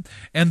them,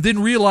 and then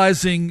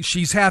realizing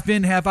she's half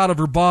in, half out of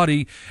her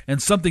body,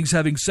 and something's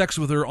having sex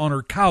with her on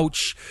her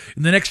couch.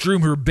 In the next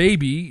room, her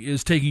baby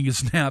is taking a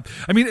nap.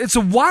 I mean, it's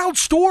a wild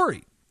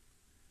story.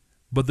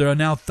 But there are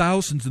now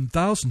thousands and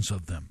thousands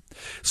of them.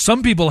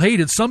 Some people hate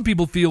it. Some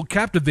people feel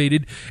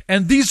captivated.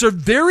 And these are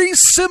very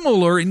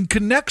similar in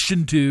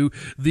connection to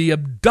the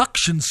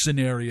abduction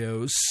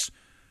scenarios.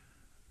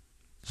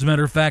 As a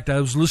matter of fact, I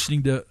was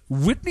listening to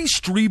Whitney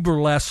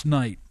Strieber last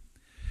night.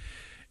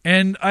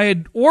 And I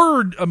had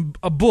ordered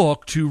a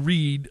book to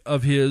read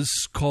of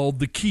his called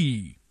The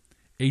Key,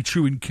 A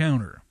True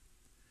Encounter.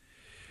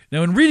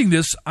 Now, in reading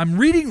this, I'm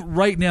reading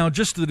right now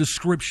just the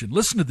description.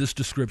 Listen to this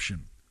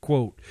description.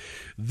 Quote,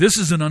 "This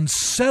is an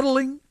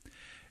unsettling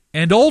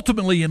and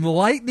ultimately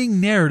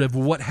enlightening narrative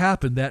of what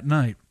happened that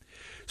night.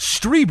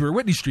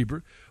 Whitney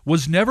Strieber,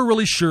 was never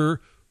really sure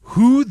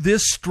who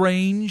this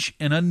strange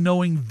and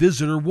unknowing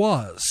visitor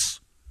was."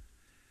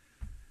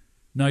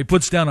 Now, he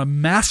puts down a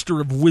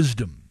master of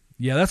wisdom.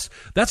 Yeah, that's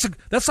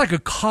like a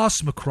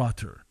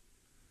cosmocrator.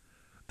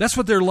 That's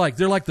what they're like.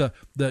 They're like the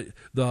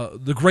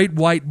great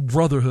white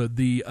brotherhood,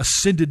 the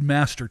ascended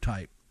master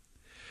type.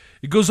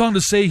 It goes on to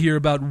say here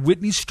about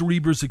Whitney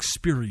Strieber's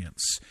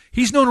experience.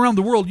 He's known around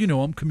the world, you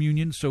know him,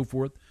 communion and so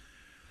forth.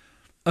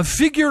 A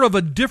figure of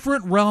a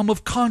different realm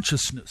of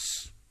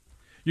consciousness.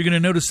 You're going to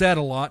notice that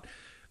a lot.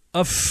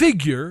 A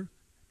figure,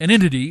 an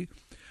entity,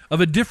 of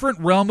a different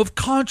realm of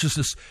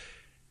consciousness.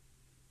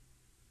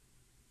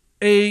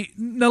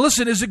 Now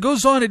listen, as it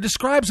goes on, it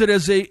describes it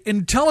as an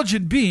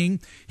intelligent being.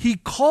 He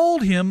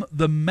called him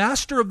the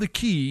master of the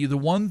key. The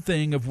one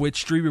thing of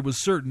which Strieber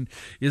was certain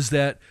is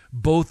that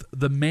both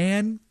the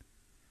man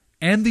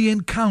and the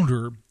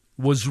encounter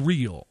was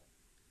real.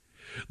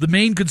 The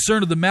main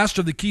concern of the master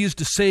of the key is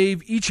to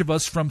save each of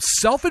us from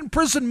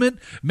self-imprisonment.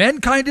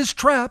 Mankind is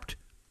trapped.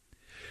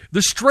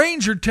 The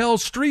stranger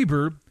tells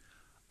Strieber,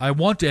 "I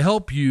want to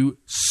help you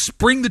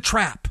spring the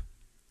trap."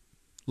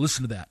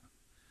 Listen to that.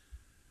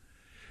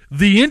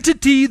 The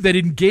entity that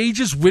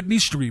engages Whitney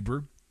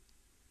Strieber,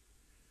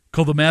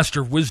 called the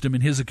Master of Wisdom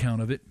in his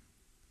account of it,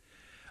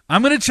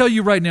 I'm going to tell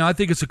you right now, I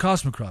think it's a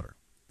cosmocrator,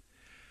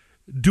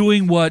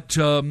 doing what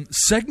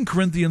 2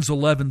 Corinthians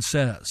 11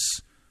 says,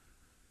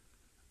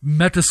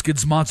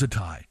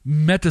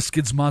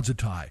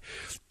 metaskizmazotai,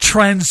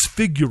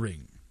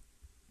 transfiguring.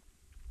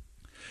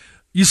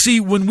 You see,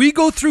 when we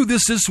go through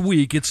this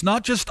week, it's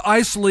not just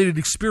isolated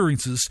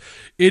experiences,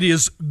 it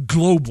is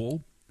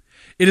global.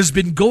 It has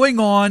been going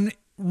on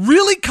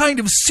really kind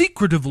of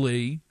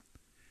secretively,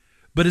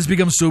 but has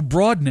become so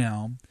broad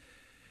now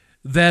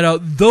that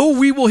though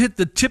we will hit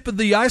the tip of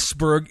the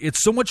iceberg,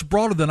 it's so much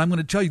broader than I'm going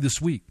to tell you this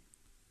week.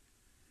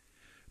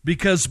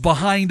 Because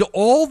behind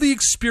all the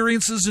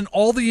experiences and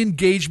all the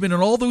engagement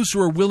and all those who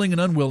are willing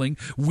and unwilling,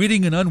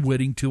 witting and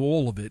unwitting to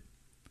all of it,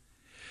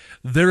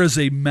 there is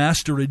a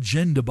master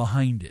agenda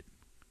behind it.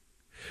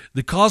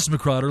 The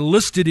cosmocrator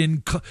listed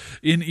in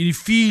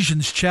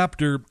Ephesians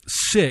chapter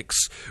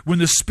 6, when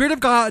the Spirit of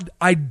God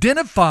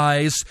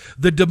identifies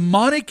the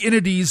demonic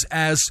entities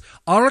as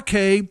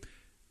arche,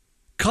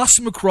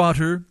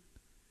 cosmocrator,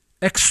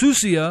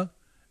 exousia,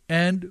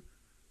 and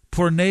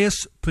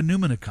porneus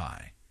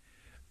pneumonicae.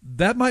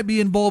 That might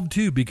be involved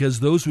too,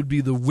 because those would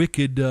be the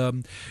wicked,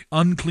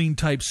 unclean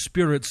type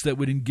spirits that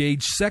would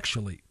engage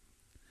sexually.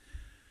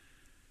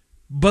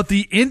 But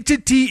the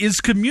entity is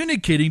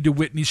communicating to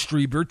Whitney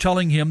Strieber,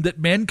 telling him that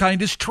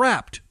mankind is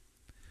trapped.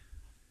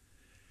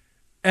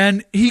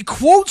 And he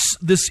quotes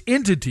this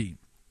entity,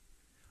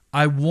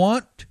 "I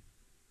want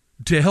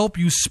to help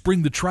you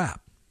spring the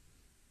trap."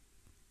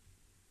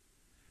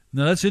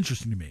 Now that's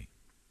interesting to me.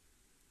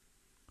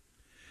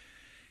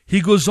 He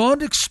goes on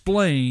to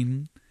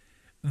explain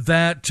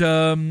that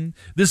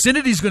this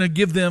entity is going to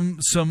give them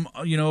some,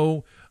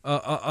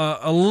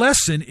 a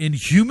lesson in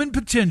human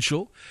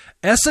potential,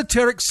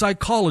 esoteric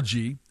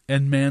psychology,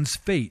 and man's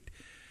fate.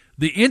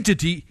 The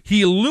entity,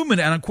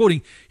 and I'm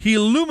quoting, he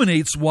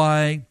illuminates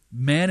why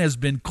man has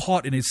been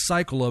caught in a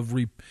cycle of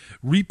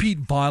repeat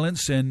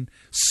violence and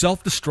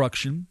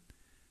self-destruction,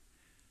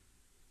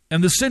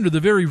 and the sin of the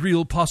very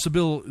real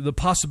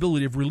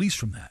possibility of release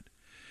from that.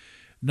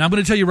 Now, I'm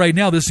going to tell you right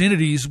now, this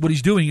entity, what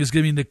he's doing is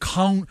giving a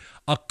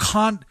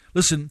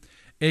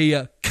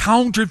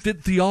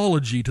counterfeit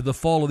theology to the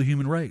fall of the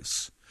human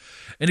race.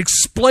 An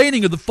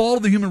explaining of the fall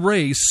of the human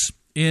race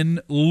in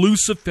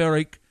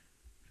Luciferic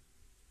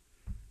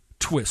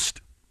twist.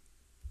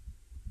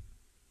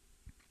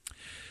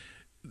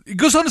 It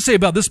goes on to say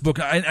about this book,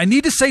 I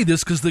need to say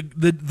this because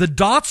the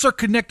dots are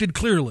connected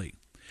clearly.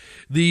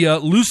 The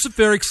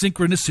Luciferic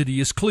synchronicity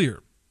is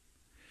clear.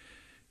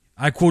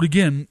 I quote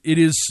again, "It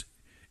is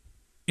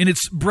in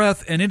its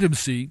breadth and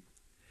intimacy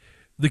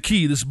the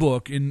key, this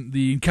book, in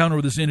the encounter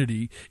with this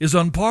entity, is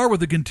on par with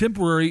the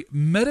contemporary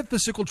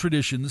metaphysical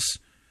traditions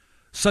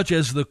such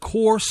as the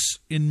Course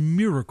in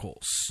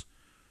Miracles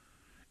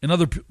and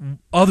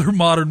other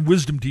modern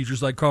wisdom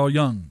teachers like Carl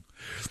Jung.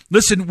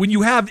 Listen, when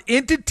you have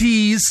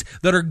entities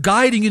that are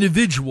guiding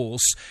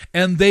individuals,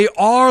 and they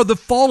are the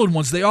fallen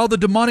ones, they are the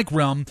demonic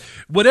realm,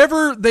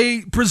 whatever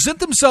they present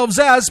themselves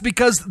as,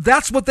 because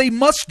that's what they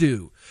must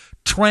do,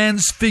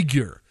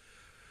 transfigure,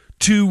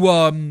 to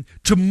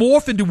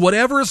morph into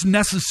whatever is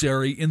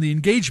necessary in the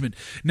engagement.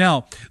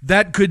 Now,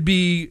 that could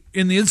be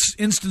in the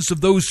instance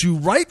of those who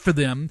write for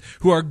them,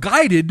 who are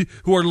guided,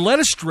 who are led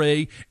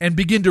astray, and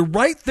begin to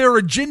write their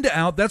agenda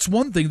out. That's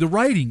one thing, the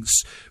writings.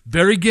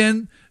 There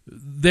again,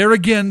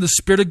 the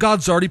Spirit of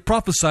God's already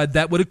prophesied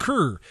that would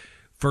occur.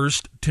 1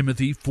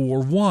 Timothy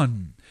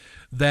 4:1.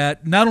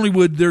 That not only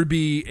would there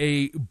be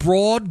a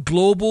broad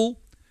global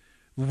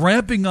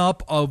ramping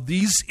up of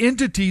these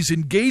entities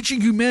engaging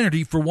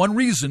humanity for one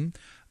reason,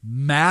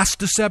 mass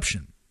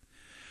deception,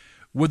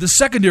 with the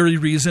secondary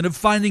reason of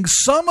finding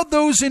some of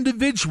those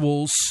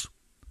individuals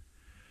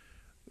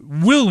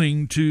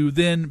willing to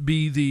then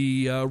be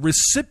the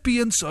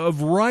recipients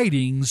of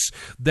writings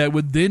that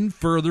would then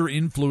further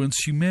influence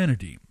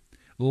humanity,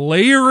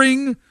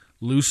 layering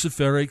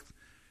Luciferic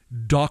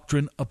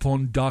doctrine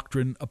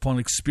upon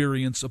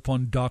experience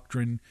upon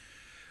doctrine,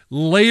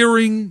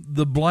 layering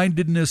the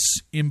blindedness,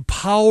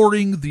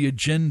 empowering the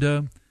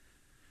agenda,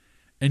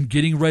 and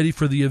getting ready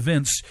for the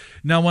events.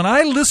 Now, when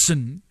I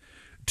listen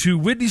to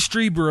Whitney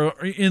Strieber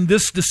in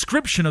this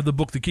description of the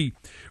book, The Key,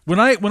 when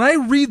I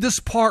read this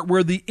part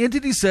where the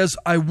entity says,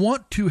 I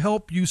want to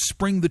help you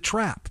spring the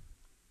trap.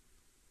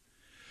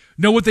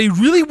 Now, what they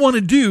really want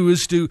to do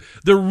is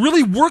they're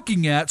really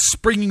working at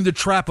springing the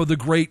trap of the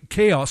great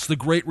chaos, the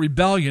great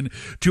rebellion,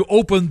 to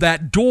open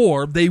that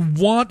door. They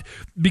want,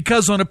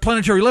 because on a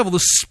planetary level, the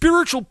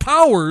spiritual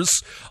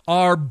powers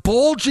are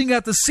bulging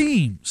at the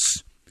seams.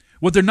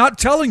 What they're not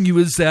telling you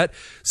is that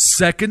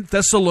 2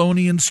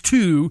 Thessalonians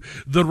 2,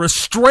 the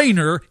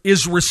restrainer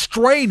is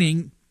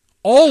restraining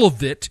all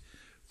of it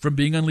from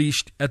being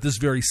unleashed at this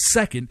very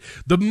second.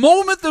 The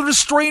moment the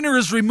restrainer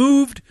is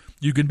removed,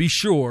 you can be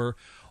sure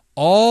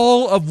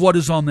all of what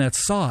is on that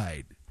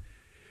side.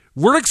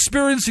 We're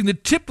experiencing the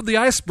tip of the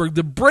iceberg,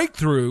 the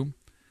breakthrough,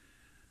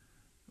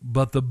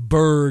 but the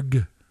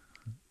berg,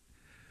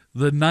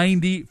 the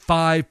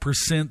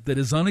 95% that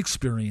is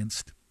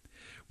unexperienced,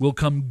 will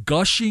come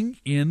gushing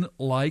in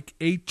like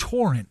a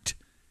torrent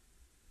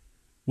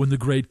when the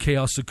great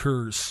chaos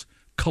occurs,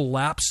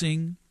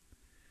 collapsing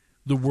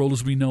the world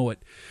as we know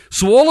it.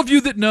 So all of you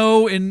that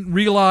know and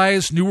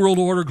realize New World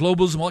Order,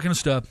 globalism, all that kind of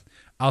stuff,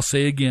 I'll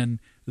say again,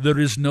 there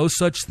is no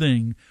such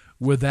thing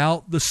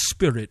without the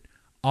Spirit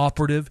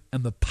operative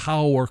and the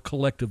power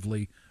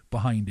collectively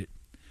behind it.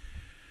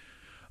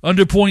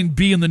 Under point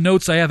B in the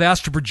notes, I have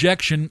astral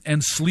projection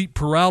and sleep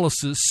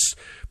paralysis.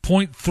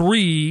 Point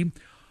 3,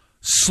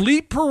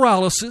 sleep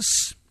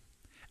paralysis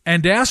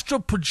and astral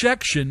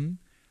projection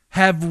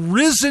have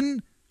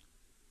risen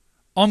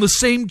on the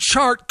same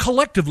chart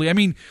collectively. I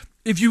mean,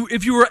 if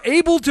you were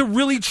able to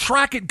really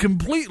track it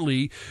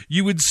completely,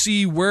 you would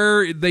see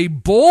where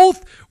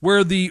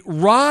the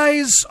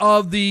rise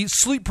of the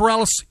sleep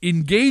paralysis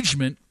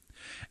engagement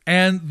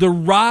and the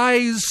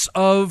rise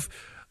of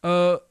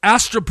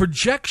astral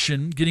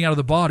projection, getting out of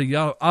the body,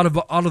 out of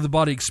the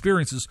body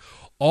experiences,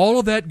 all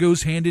of that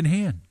goes hand in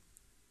hand.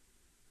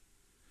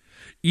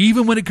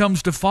 Even when it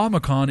comes to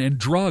pharmacon and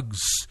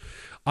drugs,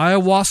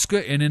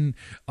 ayahuasca, and in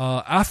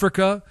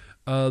Africa,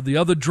 the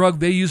other drug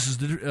they use is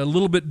a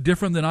little bit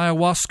different than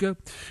ayahuasca,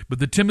 but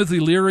the Timothy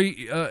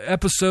Leary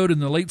episode in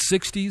the late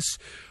 60s,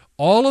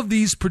 all of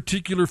these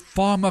particular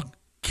pharmacon,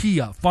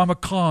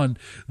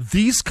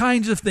 these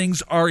kinds of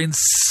things are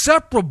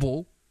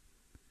inseparable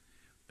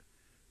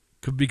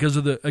because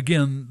of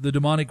the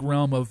demonic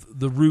realm of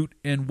the root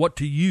and what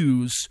to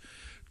use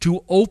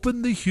to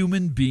open the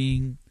human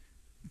being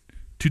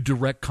to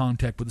direct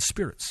contact with the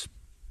spirits.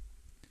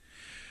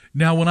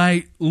 Now, when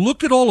I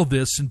looked at all of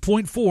this, in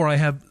point 4, I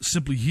have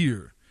simply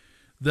here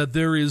that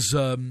there is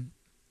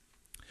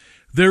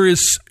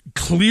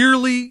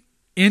clearly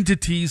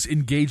entities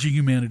engaging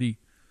humanity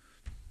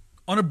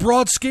on a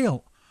broad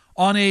scale,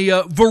 on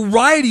a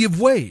variety of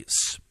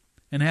ways,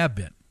 and have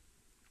been.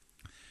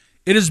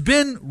 It has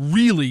been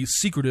really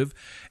secretive,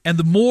 and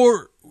the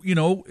more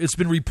it's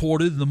been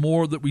reported, the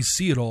more that we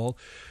see it all,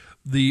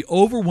 the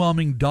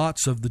overwhelming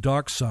dots of the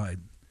dark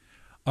side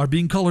are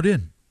being colored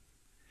in.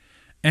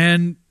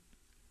 And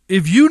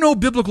if you know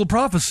biblical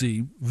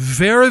prophecy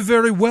very,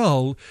 very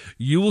well,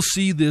 you will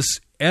see this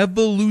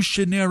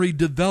evolutionary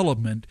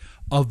development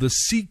of the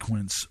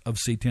sequence of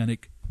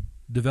satanic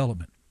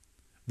development.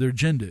 Their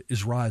agenda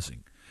is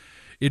rising.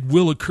 It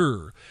will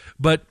occur.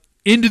 But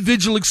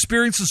individual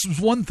experiences is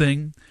one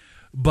thing,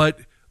 but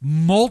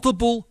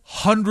multiple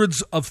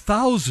hundreds of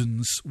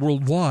thousands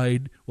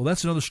worldwide, well,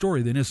 that's another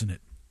story then, isn't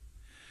it?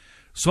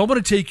 So I'm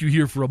going to take you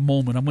here for a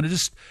moment. I'm going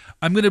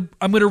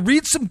to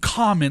read some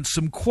comments,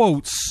 some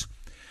quotes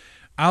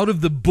out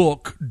of the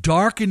book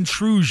Dark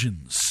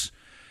Intrusions.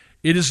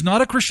 It is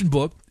not a Christian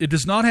book. It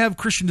does not have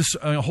Christian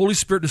Holy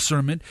Spirit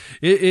discernment.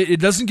 It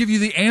doesn't give you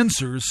the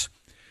answers.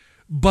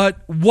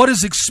 But what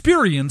is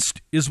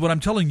experienced is what I'm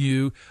telling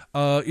you,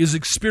 is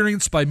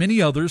experienced by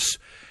many others.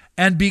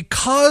 And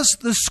because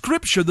the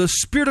Scripture, the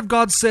Spirit of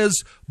God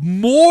says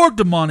more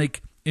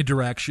demonic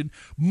interaction,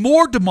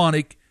 more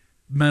demonic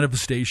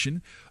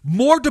manifestation,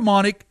 more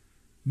demonic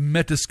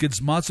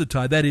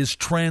metaskizmazotai, that is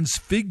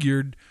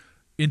transfigured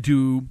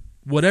into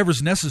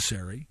whatever's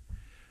necessary,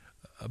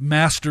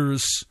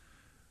 masters,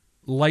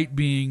 light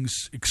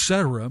beings,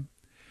 etc.,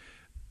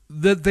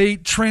 that they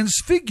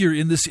transfigure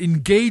in this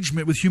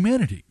engagement with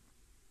humanity.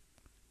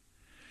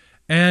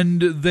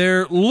 And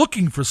they're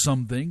looking for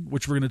something,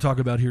 which we're going to talk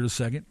about here in a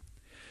second.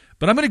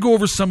 But I'm going to go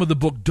over some of the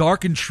book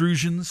Dark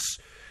Intrusions.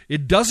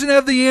 It doesn't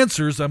have the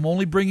answers. I'm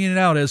only bringing it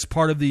out as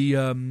part of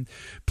the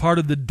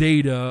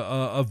data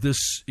of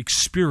this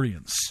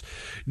experience.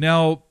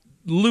 Now,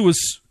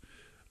 Lewis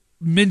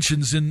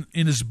mentions in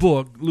his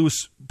book,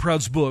 Lewis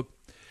Proud's book,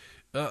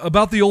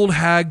 about the old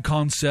hag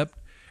concept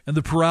and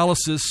the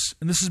paralysis,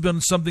 and this has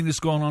been something that's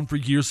gone on for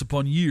years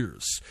upon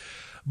years.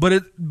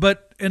 But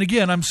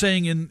again, I'm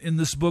saying in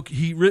this book,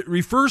 he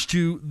refers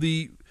to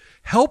the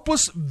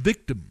helpless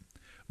victim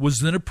was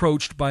then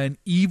approached by an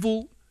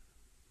evil,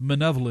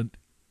 malevolent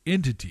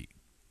entity.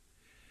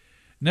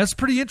 And that's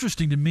pretty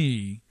interesting to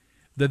me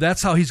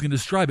that's how he's going to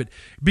describe it,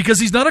 because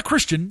he's not a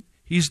Christian.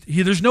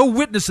 There's no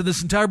witness in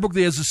this entire book that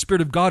he has the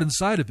Spirit of God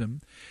inside of him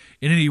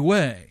in any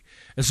way.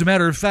 As a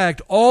matter of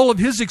fact, all of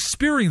his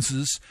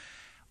experiences,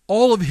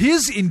 all of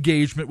his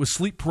engagement with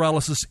sleep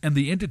paralysis and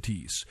the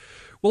entities,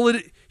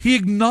 he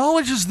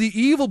acknowledges the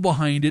evil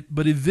behind it,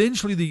 but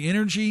eventually the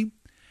energy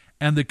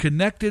and the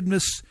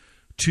connectedness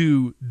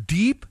to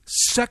deep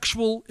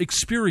sexual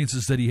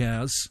experiences that he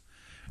has.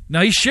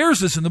 Now, he shares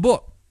this in the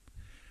book,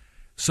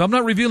 so I'm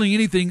not revealing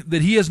anything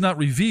that he has not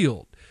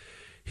revealed.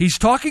 He's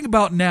talking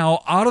about now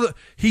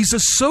he's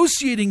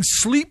associating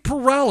sleep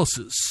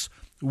paralysis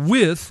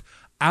with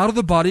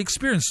out-of-the-body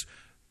experience.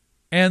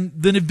 And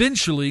then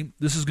eventually,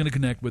 this is going to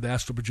connect with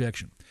astral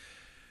projection.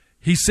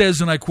 He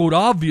says, and I quote,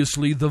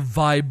 obviously, the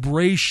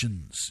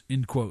vibrations,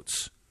 in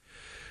quotes.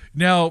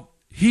 Now,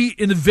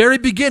 in the very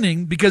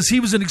beginning, because he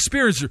was an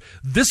experiencer,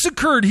 this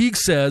occurred,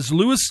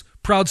 Lewis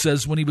Proud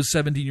says, when he was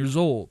 17 years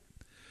old.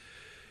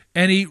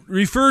 And he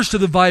refers to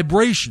the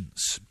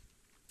vibrations.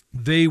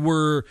 They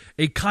were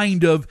a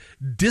kind of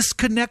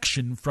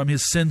disconnection from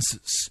his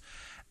senses,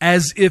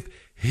 as if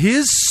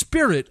his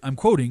spirit, I'm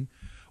quoting,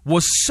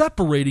 was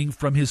separating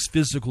from his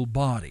physical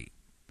body.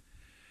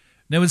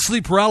 Now, in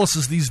sleep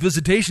paralysis, these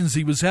visitations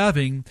he was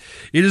having,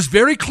 it is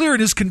very clear in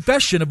his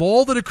confession of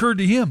all that occurred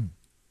to him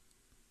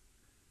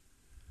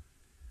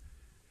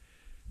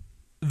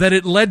that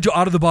it led to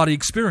out-of-the-body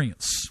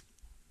experience.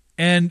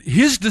 And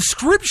his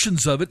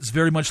descriptions of it is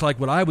very much like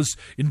what I was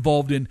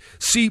involved in.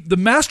 See, the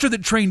master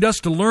that trained us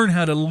to learn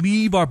how to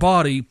leave our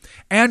body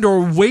and or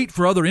wait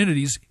for other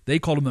entities, they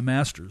called them the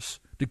masters,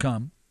 to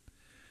come.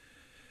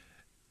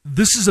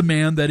 This is a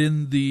man that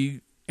in the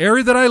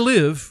area that I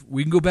live,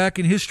 we can go back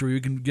in history,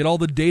 we can get all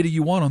the data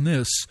you want on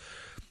this.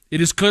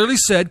 It is clearly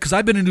said, because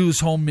I've been into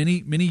his home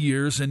many, many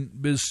years and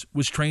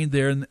was trained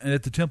there and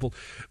at the temple,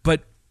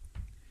 but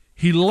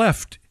he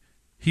left,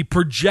 he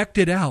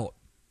projected out.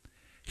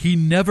 He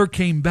never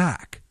came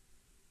back.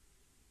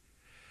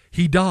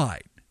 He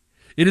died.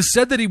 It is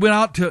said that he went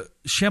out to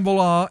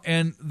Shambhala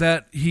and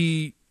that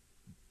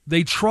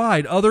they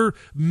tried other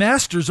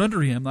masters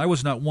under him. I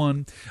was not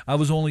one. I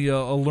was only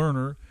a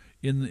learner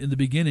in the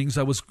beginnings.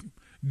 I was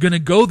going to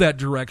go that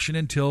direction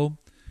until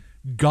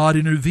God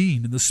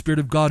intervened and the Spirit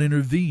of God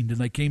intervened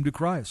and I came to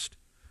Christ.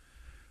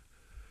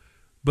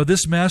 But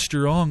this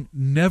Master Ong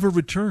never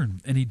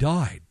returned and he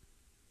died.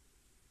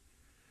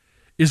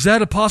 Is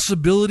that a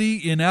possibility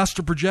in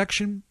astral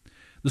projection?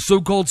 The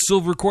so-called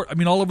silver cord? I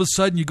mean, all of a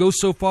sudden you go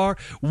so far.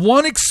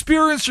 One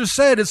experiencer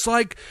said it's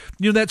like,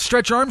 that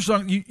Stretch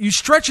Armstrong, you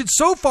stretch it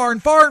so far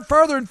and far and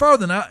farther and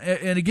farther.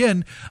 And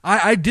again,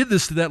 I did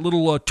this to that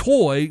little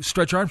toy,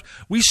 Stretch Armstrong.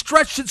 We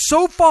stretched it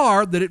so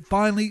far that it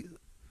finally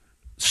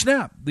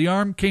snapped. The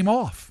arm came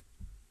off.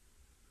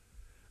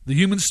 The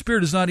human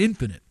spirit is not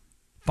infinite,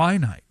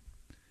 finite.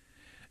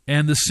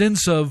 And the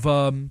sense of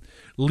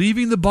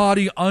leaving the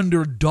body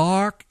under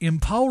dark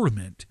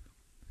empowerment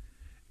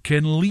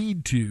can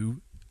lead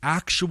to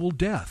actual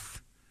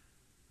death.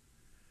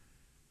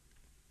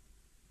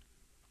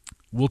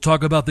 We'll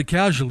talk about the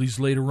casualties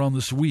later on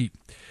this week.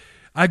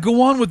 I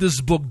go on with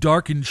this book,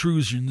 Dark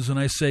Intrusions, and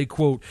I say,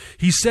 quote,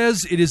 he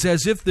says it is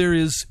as if there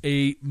is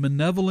a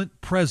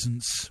malevolent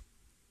presence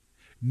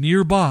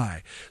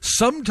nearby,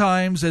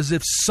 sometimes as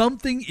if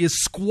something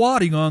is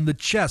squatting on the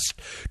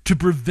chest to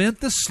prevent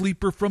the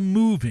sleeper from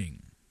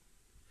moving.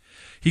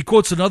 He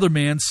quotes another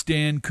man,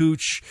 Stan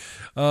Couch,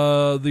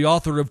 the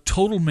author of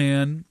Total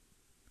Man,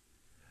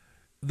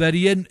 that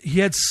he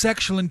had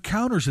sexual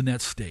encounters in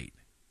that state.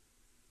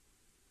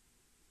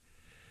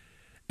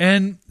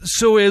 And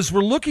so as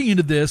we're looking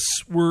into this,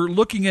 we're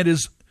looking at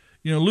his,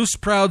 Lewis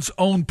Proud's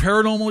own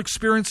paranormal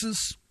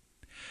experiences,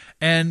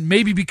 and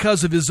maybe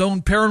because of his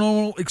own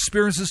paranormal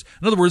experiences.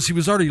 In other words, he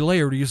was already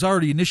layered, he was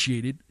already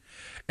initiated,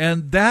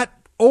 and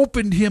that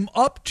opened him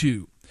up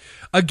to.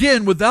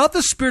 Again, without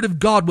the Spirit of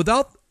God,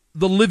 without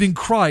the living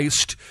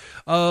Christ,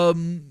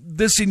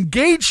 this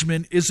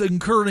engagement is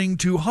occurring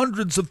to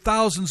hundreds of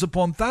thousands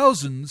upon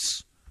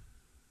thousands.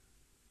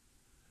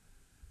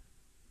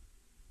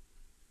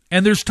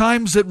 And there's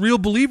times that real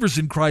believers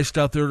in Christ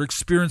out there are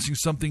experiencing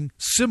something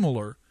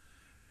similar,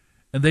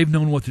 and they've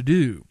known what to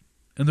do,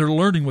 and they're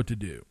learning what to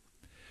do.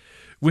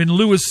 When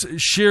Lewis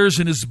shares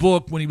in his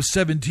book, when he was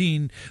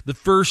 17, the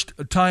first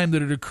time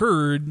that it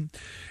occurred,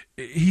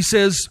 he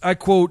says, I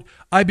quote,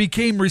 "I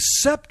became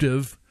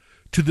receptive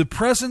to the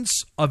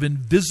presence of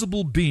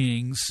invisible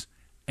beings,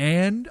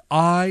 and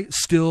I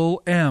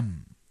still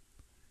am."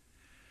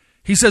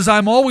 He says,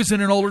 "I'm always in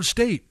an altered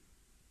state."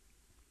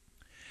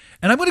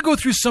 And I'm going to go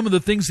through some of the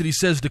things that he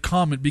says to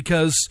comment,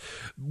 because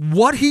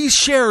what he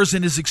shares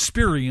in his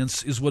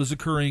experience is what is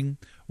occurring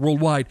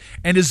worldwide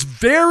and is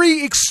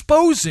very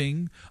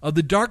exposing of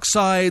the dark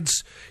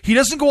sides. He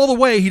doesn't go all the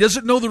way. He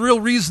doesn't know the real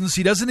reasons.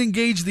 He doesn't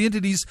engage the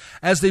entities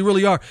as they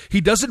really are.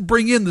 He doesn't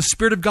bring in the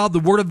Spirit of God,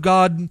 the Word of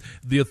God,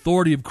 the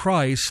authority of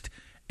Christ.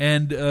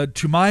 And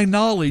to my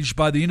knowledge,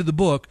 by the end of the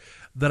book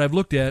that I've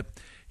looked at,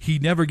 he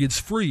never gets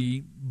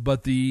free,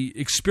 but the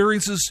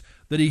experiences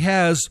that he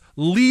has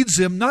leads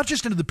him not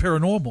just into the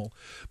paranormal,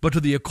 but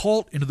to the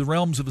occult, into the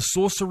realms of the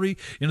sorcery,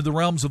 into the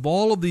realms of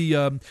all of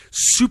the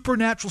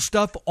supernatural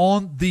stuff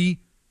on the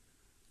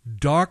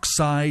dark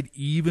side,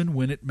 even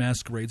when it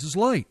masquerades as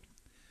light.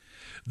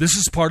 This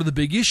is part of the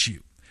big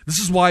issue. This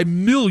is why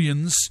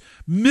millions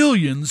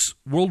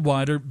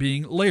worldwide are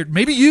being layered.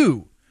 Maybe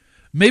you're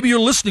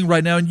listening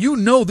right now and you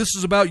know this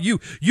is about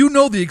you. You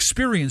know the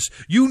experience.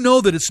 You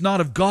know that it's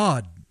not of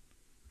God.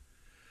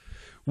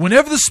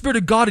 Whenever the Spirit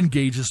of God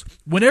engages,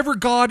 whenever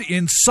God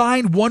in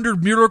sign, wonder,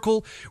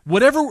 miracle,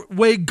 whatever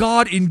way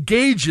God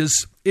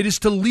engages, it is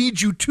to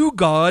lead you to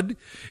God.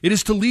 It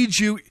is to lead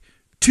you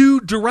to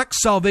direct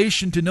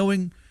salvation, to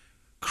knowing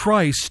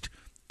Christ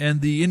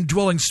and the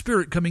indwelling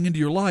Spirit coming into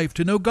your life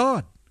to know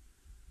God.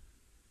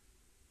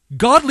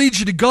 God leads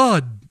you to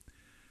God.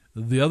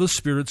 The other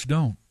spirits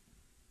don't.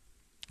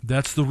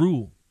 That's the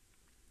rule.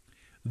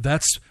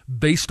 That's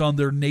based on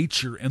their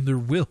nature and their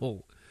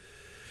will.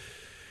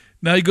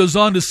 Now he goes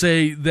on to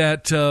say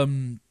that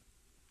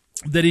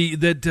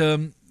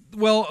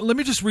well, let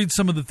me just read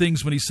some of the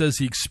things when he says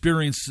he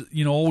experienced,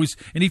 always,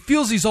 and he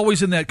feels he's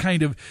always in that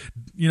kind of,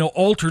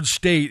 altered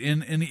state,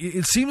 and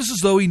it seems as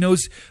though he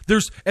knows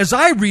there's, as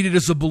I read it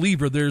as a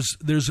believer,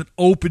 there's an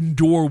open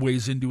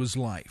doorways into his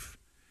life.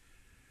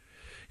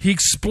 He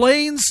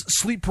explains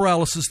sleep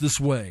paralysis this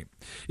way.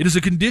 It is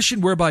a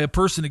condition whereby a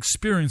person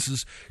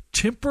experiences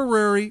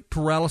temporary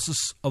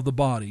paralysis of the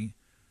body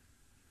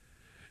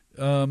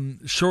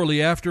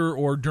shortly after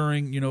or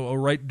during, or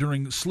right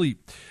during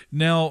sleep.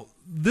 Now,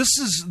 this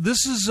is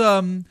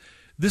the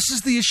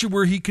issue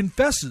where he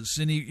confesses,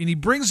 and he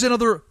brings in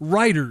other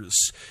writers.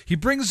 He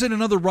brings in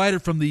another writer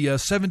from the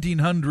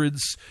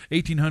 1700s,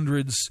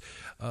 1800s,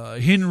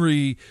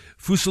 Henry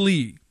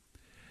Fuseli,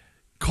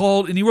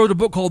 and he wrote a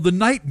book called The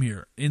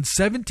Nightmare in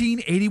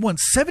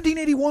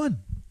 1781,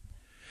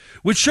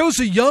 which shows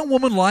a young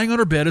woman lying on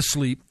her bed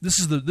asleep. This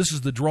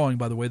is the drawing,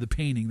 by the way, the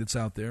painting that's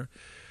out there,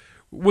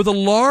 with a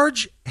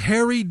large,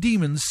 hairy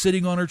demon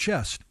sitting on her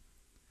chest.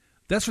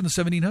 That's from the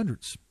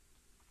 1700s.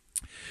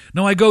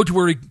 Now I go to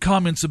where he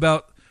comments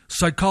about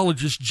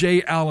psychologist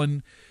J.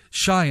 Allen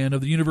Cheyenne of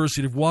the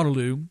University of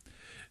Waterloo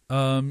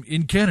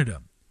in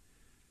Canada.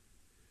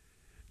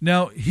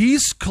 Now,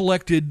 he's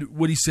collected,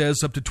 what he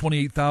says, up to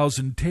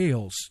 28,000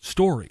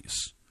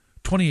 stories.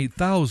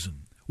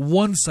 28,000.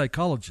 One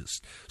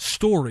psychologist.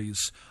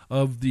 Stories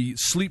of the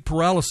sleep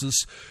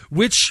paralysis,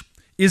 which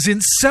is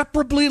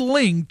inseparably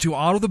linked to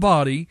out of the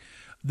body,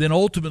 then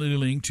ultimately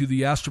linked to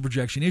the astral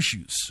projection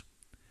issues.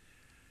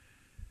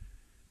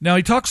 Now,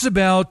 he talks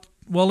about,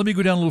 well, let me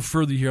go down a little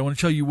further here. I want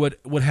to tell you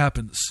what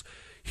happens.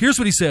 Here's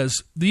what he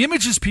says. The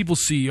images people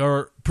see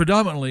are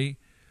predominantly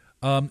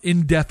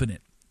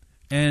indefinite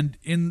and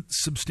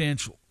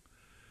insubstantial.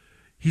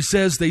 He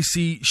says they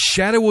see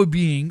shadowy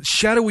beings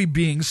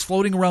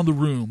floating around the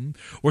room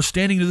or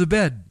standing near the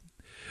bed.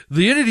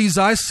 The entities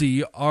I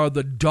see are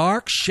the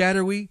dark,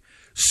 shadowy,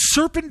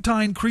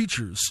 serpentine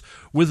creatures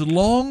with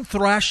long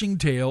thrashing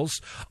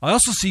tails. I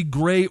also see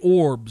gray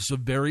orbs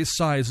of various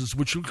sizes,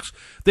 which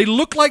they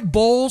look like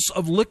balls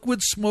of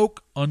liquid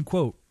smoke,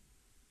 unquote.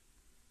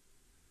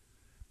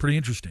 Pretty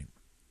interesting.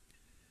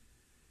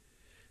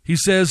 He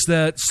says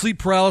that sleep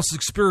paralysis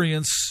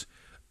experience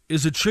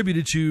is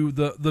attributed to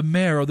the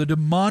mare, or the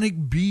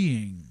demonic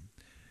being,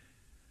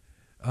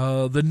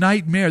 the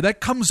nightmare. That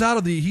comes out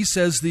of he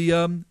says,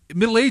 the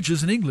Middle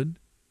Ages in England.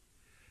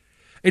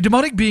 A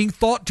demonic being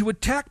thought to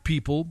attack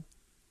people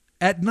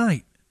at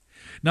night.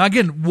 Now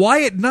again,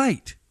 why at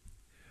night?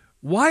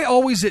 Why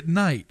always at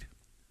night?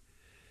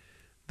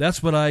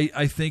 That's what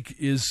I think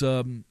is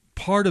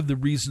part of the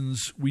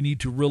reasons we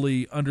need to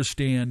really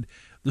understand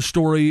the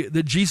story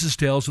that Jesus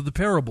tells of the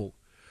parable.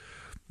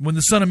 When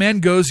the Son of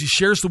Man goes, he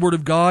shares the word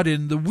of God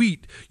in the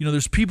wheat.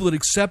 There's people that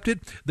accept it.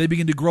 They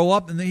begin to grow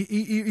up, and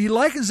he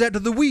likens that to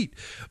the wheat.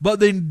 But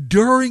then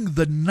during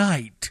the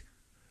night,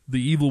 the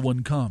evil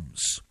one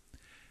comes,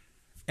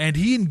 and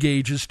he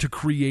engages to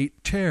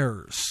create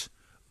tares.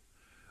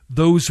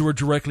 Those who are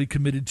directly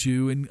committed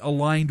to and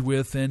aligned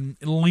with and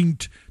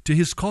linked to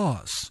his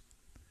cause.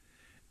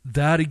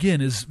 That,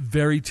 again, is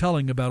very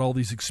telling about all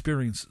these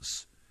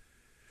experiences.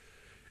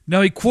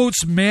 Now, he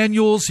quotes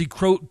manuals, he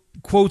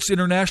quotes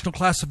international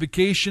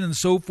classification and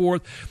so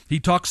forth. He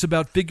talks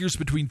about figures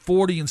between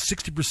 40 and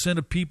 60%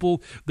 of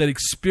people that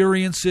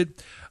experience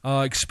it,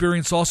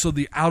 experience also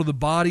the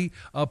out-of-the-body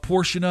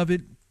portion of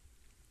it.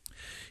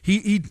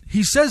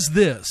 He says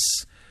this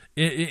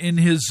in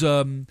his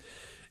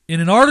in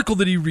an article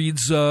that he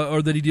reads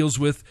or that he deals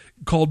with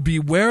called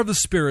 "Beware of the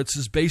Spirits,"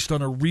 is based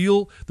on the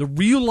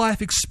real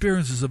life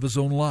experiences of his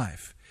own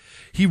life.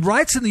 He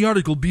writes in the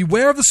article,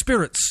 "Beware of the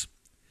spirits.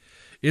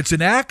 It's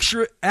an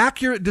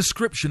accurate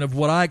description of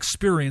what I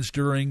experienced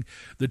during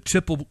the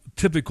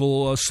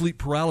typical sleep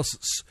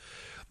paralysis."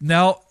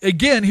 Now,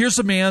 again, here's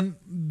a man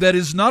that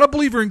is not a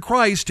believer in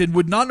Christ and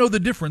would not know the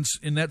difference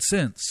in that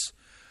sense.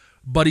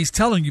 But he's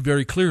telling you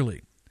very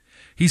clearly.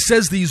 He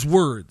says these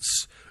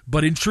words,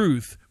 but in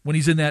truth, when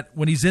he's in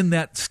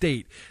that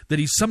state, that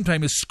he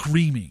sometimes is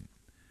screaming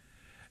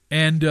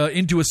and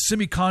into a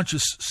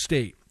semi-conscious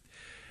state.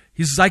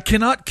 He says, "I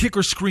cannot kick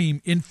or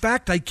scream. In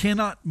fact, I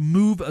cannot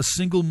move a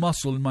single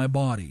muscle in my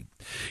body.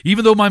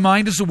 Even though my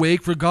mind is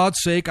awake, for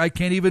God's sake, I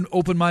can't even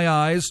open my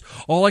eyes.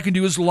 All I can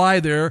do is lie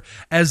there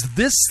as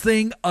this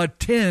thing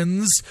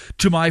attends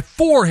to my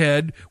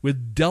forehead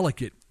with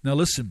delicate," now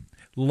listen,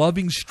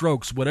 "loving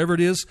strokes. Whatever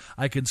it is,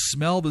 I can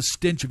smell the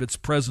stench of its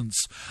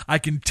presence. I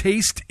can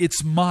taste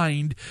its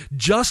mind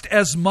just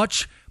as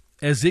much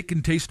as it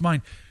can taste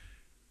mine."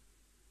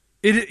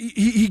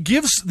 He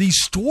gives these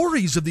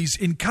stories of these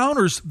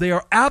encounters. They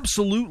are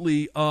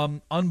absolutely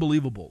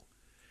unbelievable.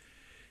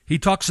 He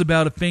talks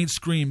about a faint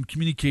scream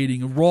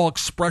communicating a raw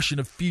expression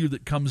of fear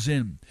that comes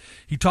in.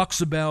 He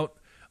talks about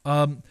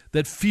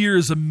that fear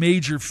is a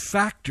major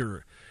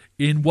factor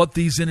in what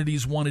these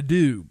entities want to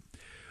do.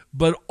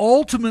 But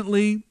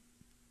ultimately,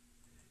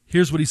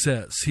 here's what he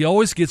says. He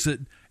always gets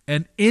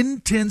an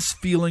intense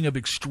feeling of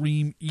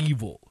extreme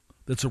evil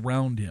that's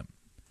around him.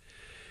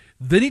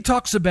 Then he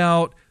talks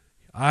about,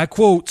 I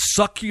quote,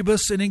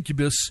 succubus and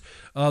incubus.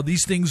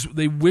 These things,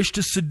 they wish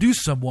to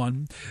seduce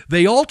someone.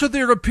 They alter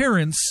their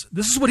appearance.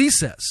 This is what he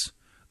says.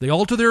 They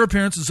alter their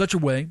appearance in such a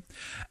way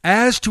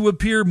as to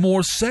appear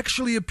more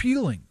sexually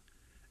appealing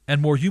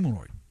and more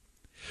humanoid.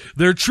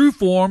 Their true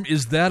form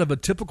is that of a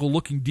typical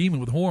looking demon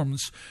with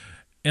horns,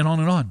 and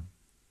on and on.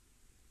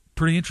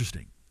 Pretty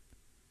interesting.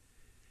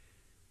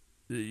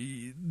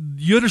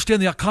 You understand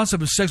the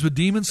concept of sex with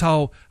demons,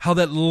 how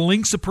that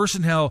links a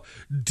person, how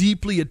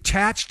deeply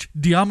attached,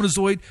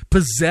 demonizoid,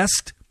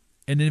 possessed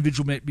an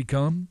individual may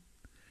become?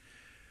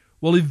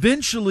 Well,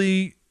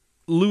 eventually,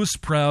 Lewis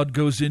Proud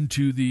goes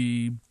into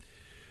the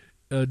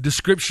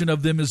description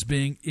of them as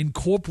being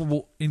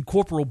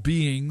incorporeal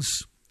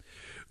beings,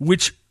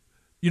 which,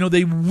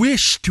 they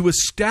wish to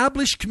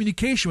establish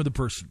communication with a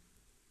person.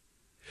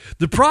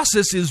 The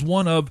process is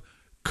one of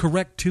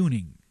correct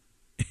tuning.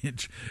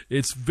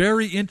 It's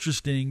very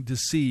interesting to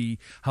see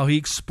how he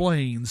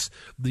explains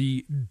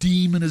the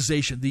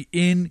demonization, the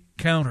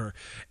encounter,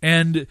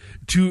 and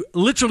to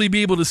literally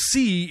be able to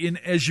see,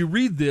 as you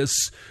read this,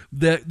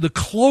 the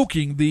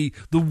cloaking, the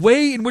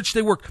way in which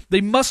they work.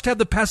 They must have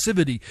the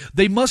passivity.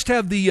 They must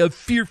have the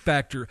fear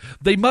factor.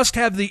 They must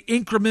have the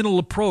incremental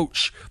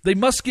approach. They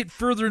must get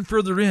further and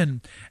further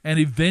in. And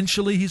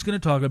eventually he's going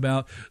to talk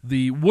about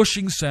the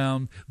whooshing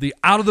sound, the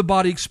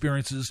out-of-the-body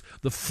experiences,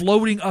 the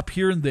floating up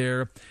here and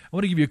there. I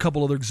want to give you a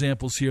couple other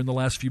examples here in the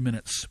last few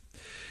minutes.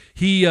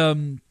 He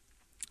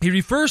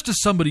refers to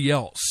somebody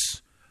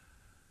else,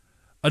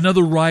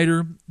 another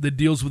writer that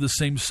deals with the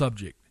same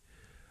subject.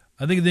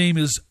 I think the name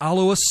is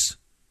Alois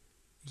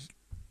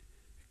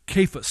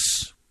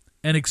Cephas,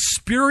 an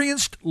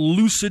experienced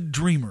lucid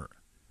dreamer.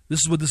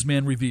 This is what this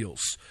man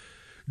reveals.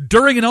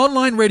 During an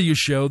online radio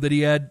show that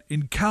he had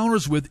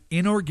encounters with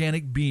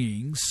inorganic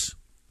beings.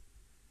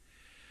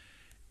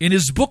 In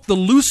his book, The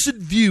Lucid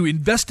View,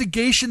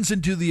 Investigations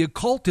into the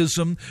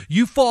Occultism,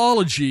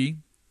 Ufology,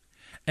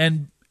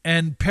 and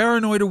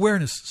Paranoid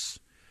Awarenesses,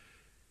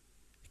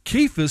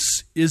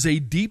 Cephas is a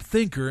deep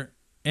thinker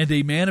and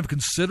a man of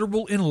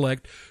considerable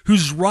intellect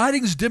whose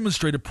writings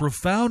demonstrate a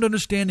profound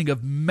understanding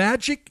of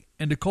magic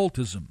and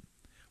occultism,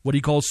 what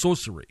he calls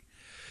sorcery.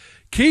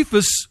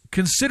 Cephas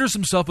considers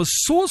himself a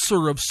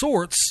sorcerer of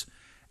sorts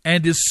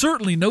and is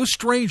certainly no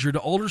stranger to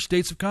altered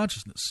states of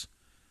consciousness.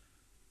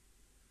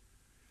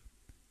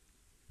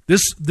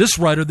 This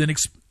writer then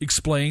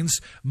explains,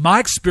 my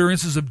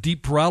experiences of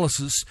deep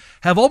paralysis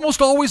have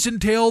almost always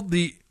entailed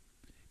the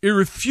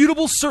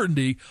irrefutable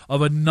certainty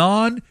of a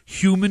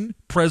non-human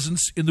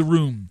presence in the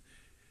room,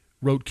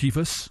 wrote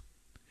Cephas.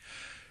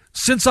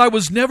 Since I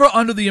was never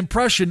under the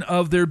impression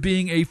of there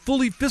being a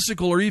fully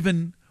physical or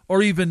even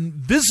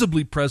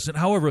visibly present,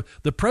 however,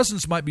 the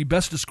presence might be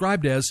best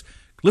described as,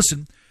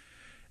 listen,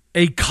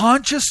 a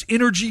conscious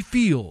energy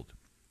field.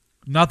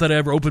 Not that I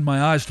ever opened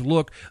my eyes to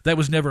look. That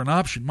was never an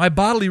option. My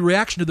bodily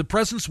reaction to the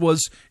presence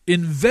was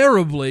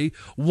invariably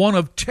one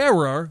of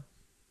terror.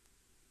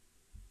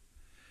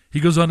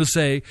 He goes on to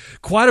say,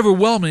 quite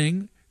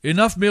overwhelming,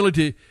 enough merely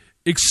to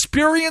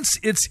experience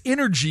its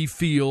energy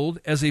field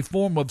as a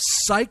form of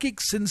psychic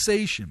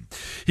sensation.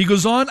 He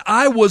goes on,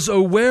 I was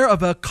aware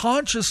of a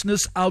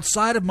consciousness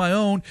outside of my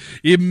own,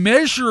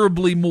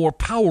 immeasurably more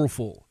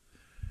powerful.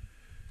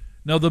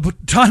 Now, the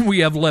time we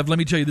have left, let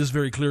me tell you this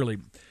very clearly.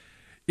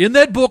 In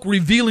that book,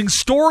 revealing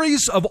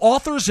stories of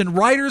authors and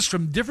writers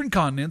from different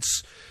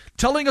continents,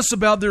 telling us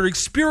about their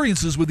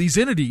experiences with these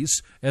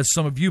entities, as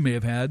some of you may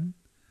have had.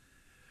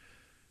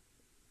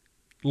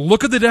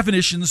 Look at the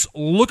definitions,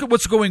 look at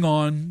what's going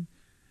on,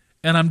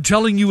 and I'm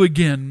telling you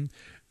again,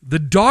 the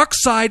dark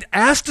side,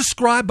 as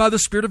described by the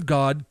Spirit of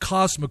God,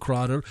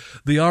 Cosmocrator,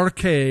 the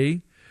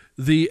Arche,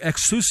 the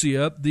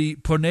Exousia, the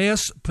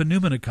Poneus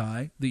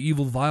Pneumonicae, the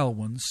evil vile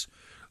ones,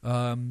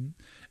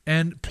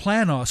 and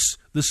Planos,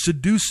 the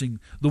seducing,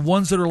 the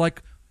ones that are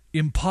like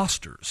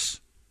imposters.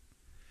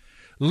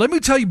 Let me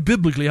tell you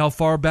biblically how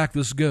far back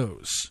this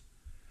goes.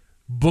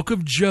 Book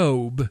of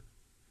Job,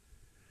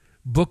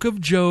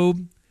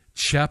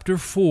 chapter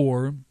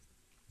 4.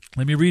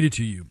 Let me read it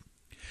to you.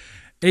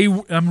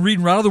 I'm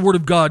reading right out of the Word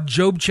of God,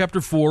 Job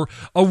chapter 4.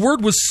 A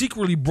word was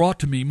secretly brought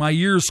to me. My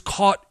ears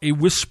caught a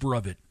whisper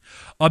of it.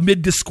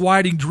 Amid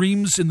disquieting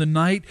dreams in the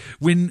night,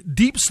 when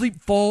deep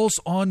sleep falls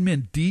on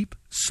men,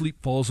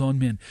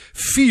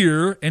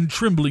 fear and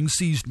trembling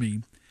seized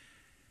me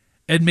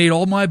and made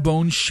all my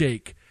bones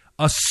shake.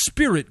 A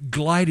spirit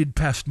glided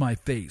past my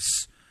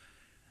face,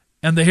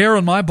 and the hair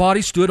on my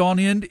body stood on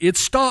end. It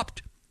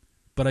stopped,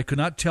 but I could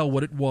not tell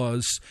what it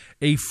was.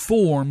 A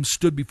form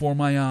stood before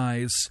my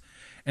eyes,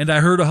 and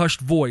I heard a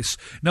hushed voice.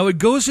 Now it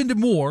goes into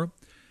more.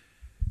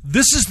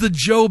 This is the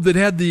Job that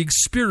had the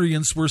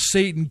experience where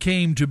Satan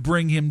came to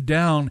bring him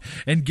down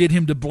and get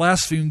him to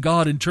blaspheme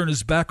God and turn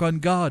his back on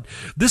God.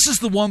 This is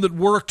the one that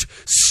worked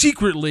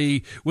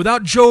secretly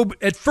without Job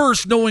at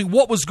first knowing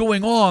what was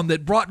going on,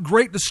 that brought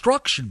great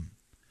destruction,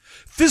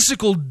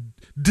 physical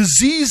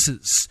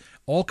diseases,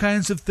 all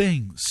kinds of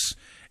things.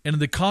 And in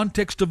the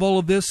context of all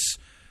of this,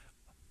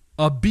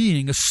 a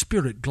being, a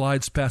spirit,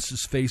 glides past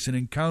his face and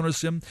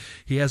encounters him.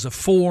 He has a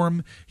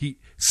form.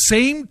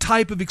 Same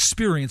type of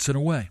experience in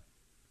a way.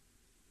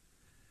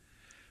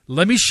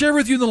 Let me share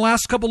with you in the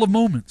last couple of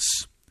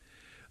moments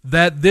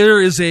that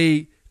there is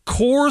a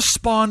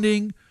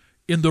corresponding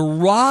in the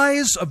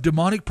rise of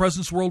demonic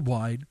presence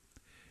worldwide.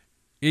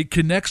 It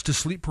connects to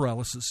sleep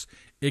paralysis.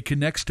 It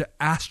connects to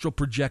astral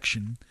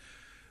projection.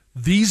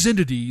 These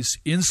entities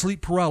in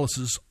sleep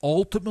paralysis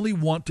ultimately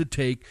want to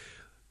take,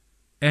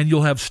 and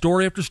you'll have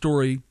story after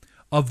story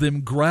of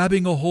them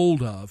grabbing a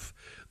hold of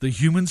the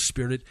human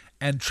spirit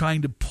and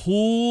trying to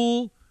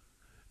pull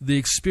the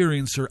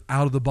experiencer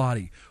out of the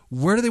body.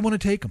 Where do they want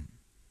to take them?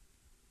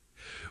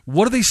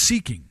 What are they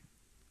seeking?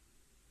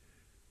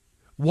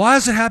 Why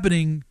is it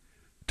happening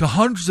to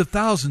hundreds of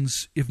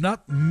thousands, if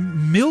not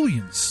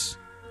millions?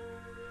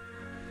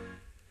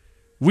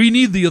 We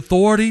need the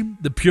authority,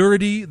 the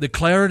purity, the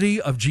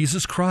clarity of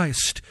Jesus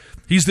Christ.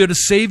 He's there to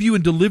save you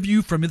and deliver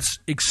you from its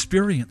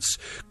experience.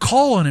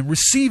 Call on Him,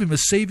 receive Him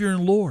as Savior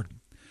and Lord.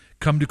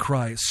 Come to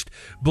Christ.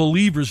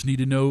 Believers need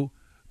to know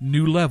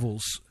new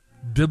levels,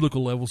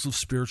 biblical levels of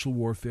spiritual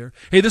warfare.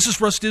 Hey, this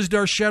is Russ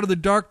Dizdar, Shadow the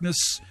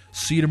Darkness.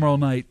 See you tomorrow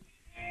night.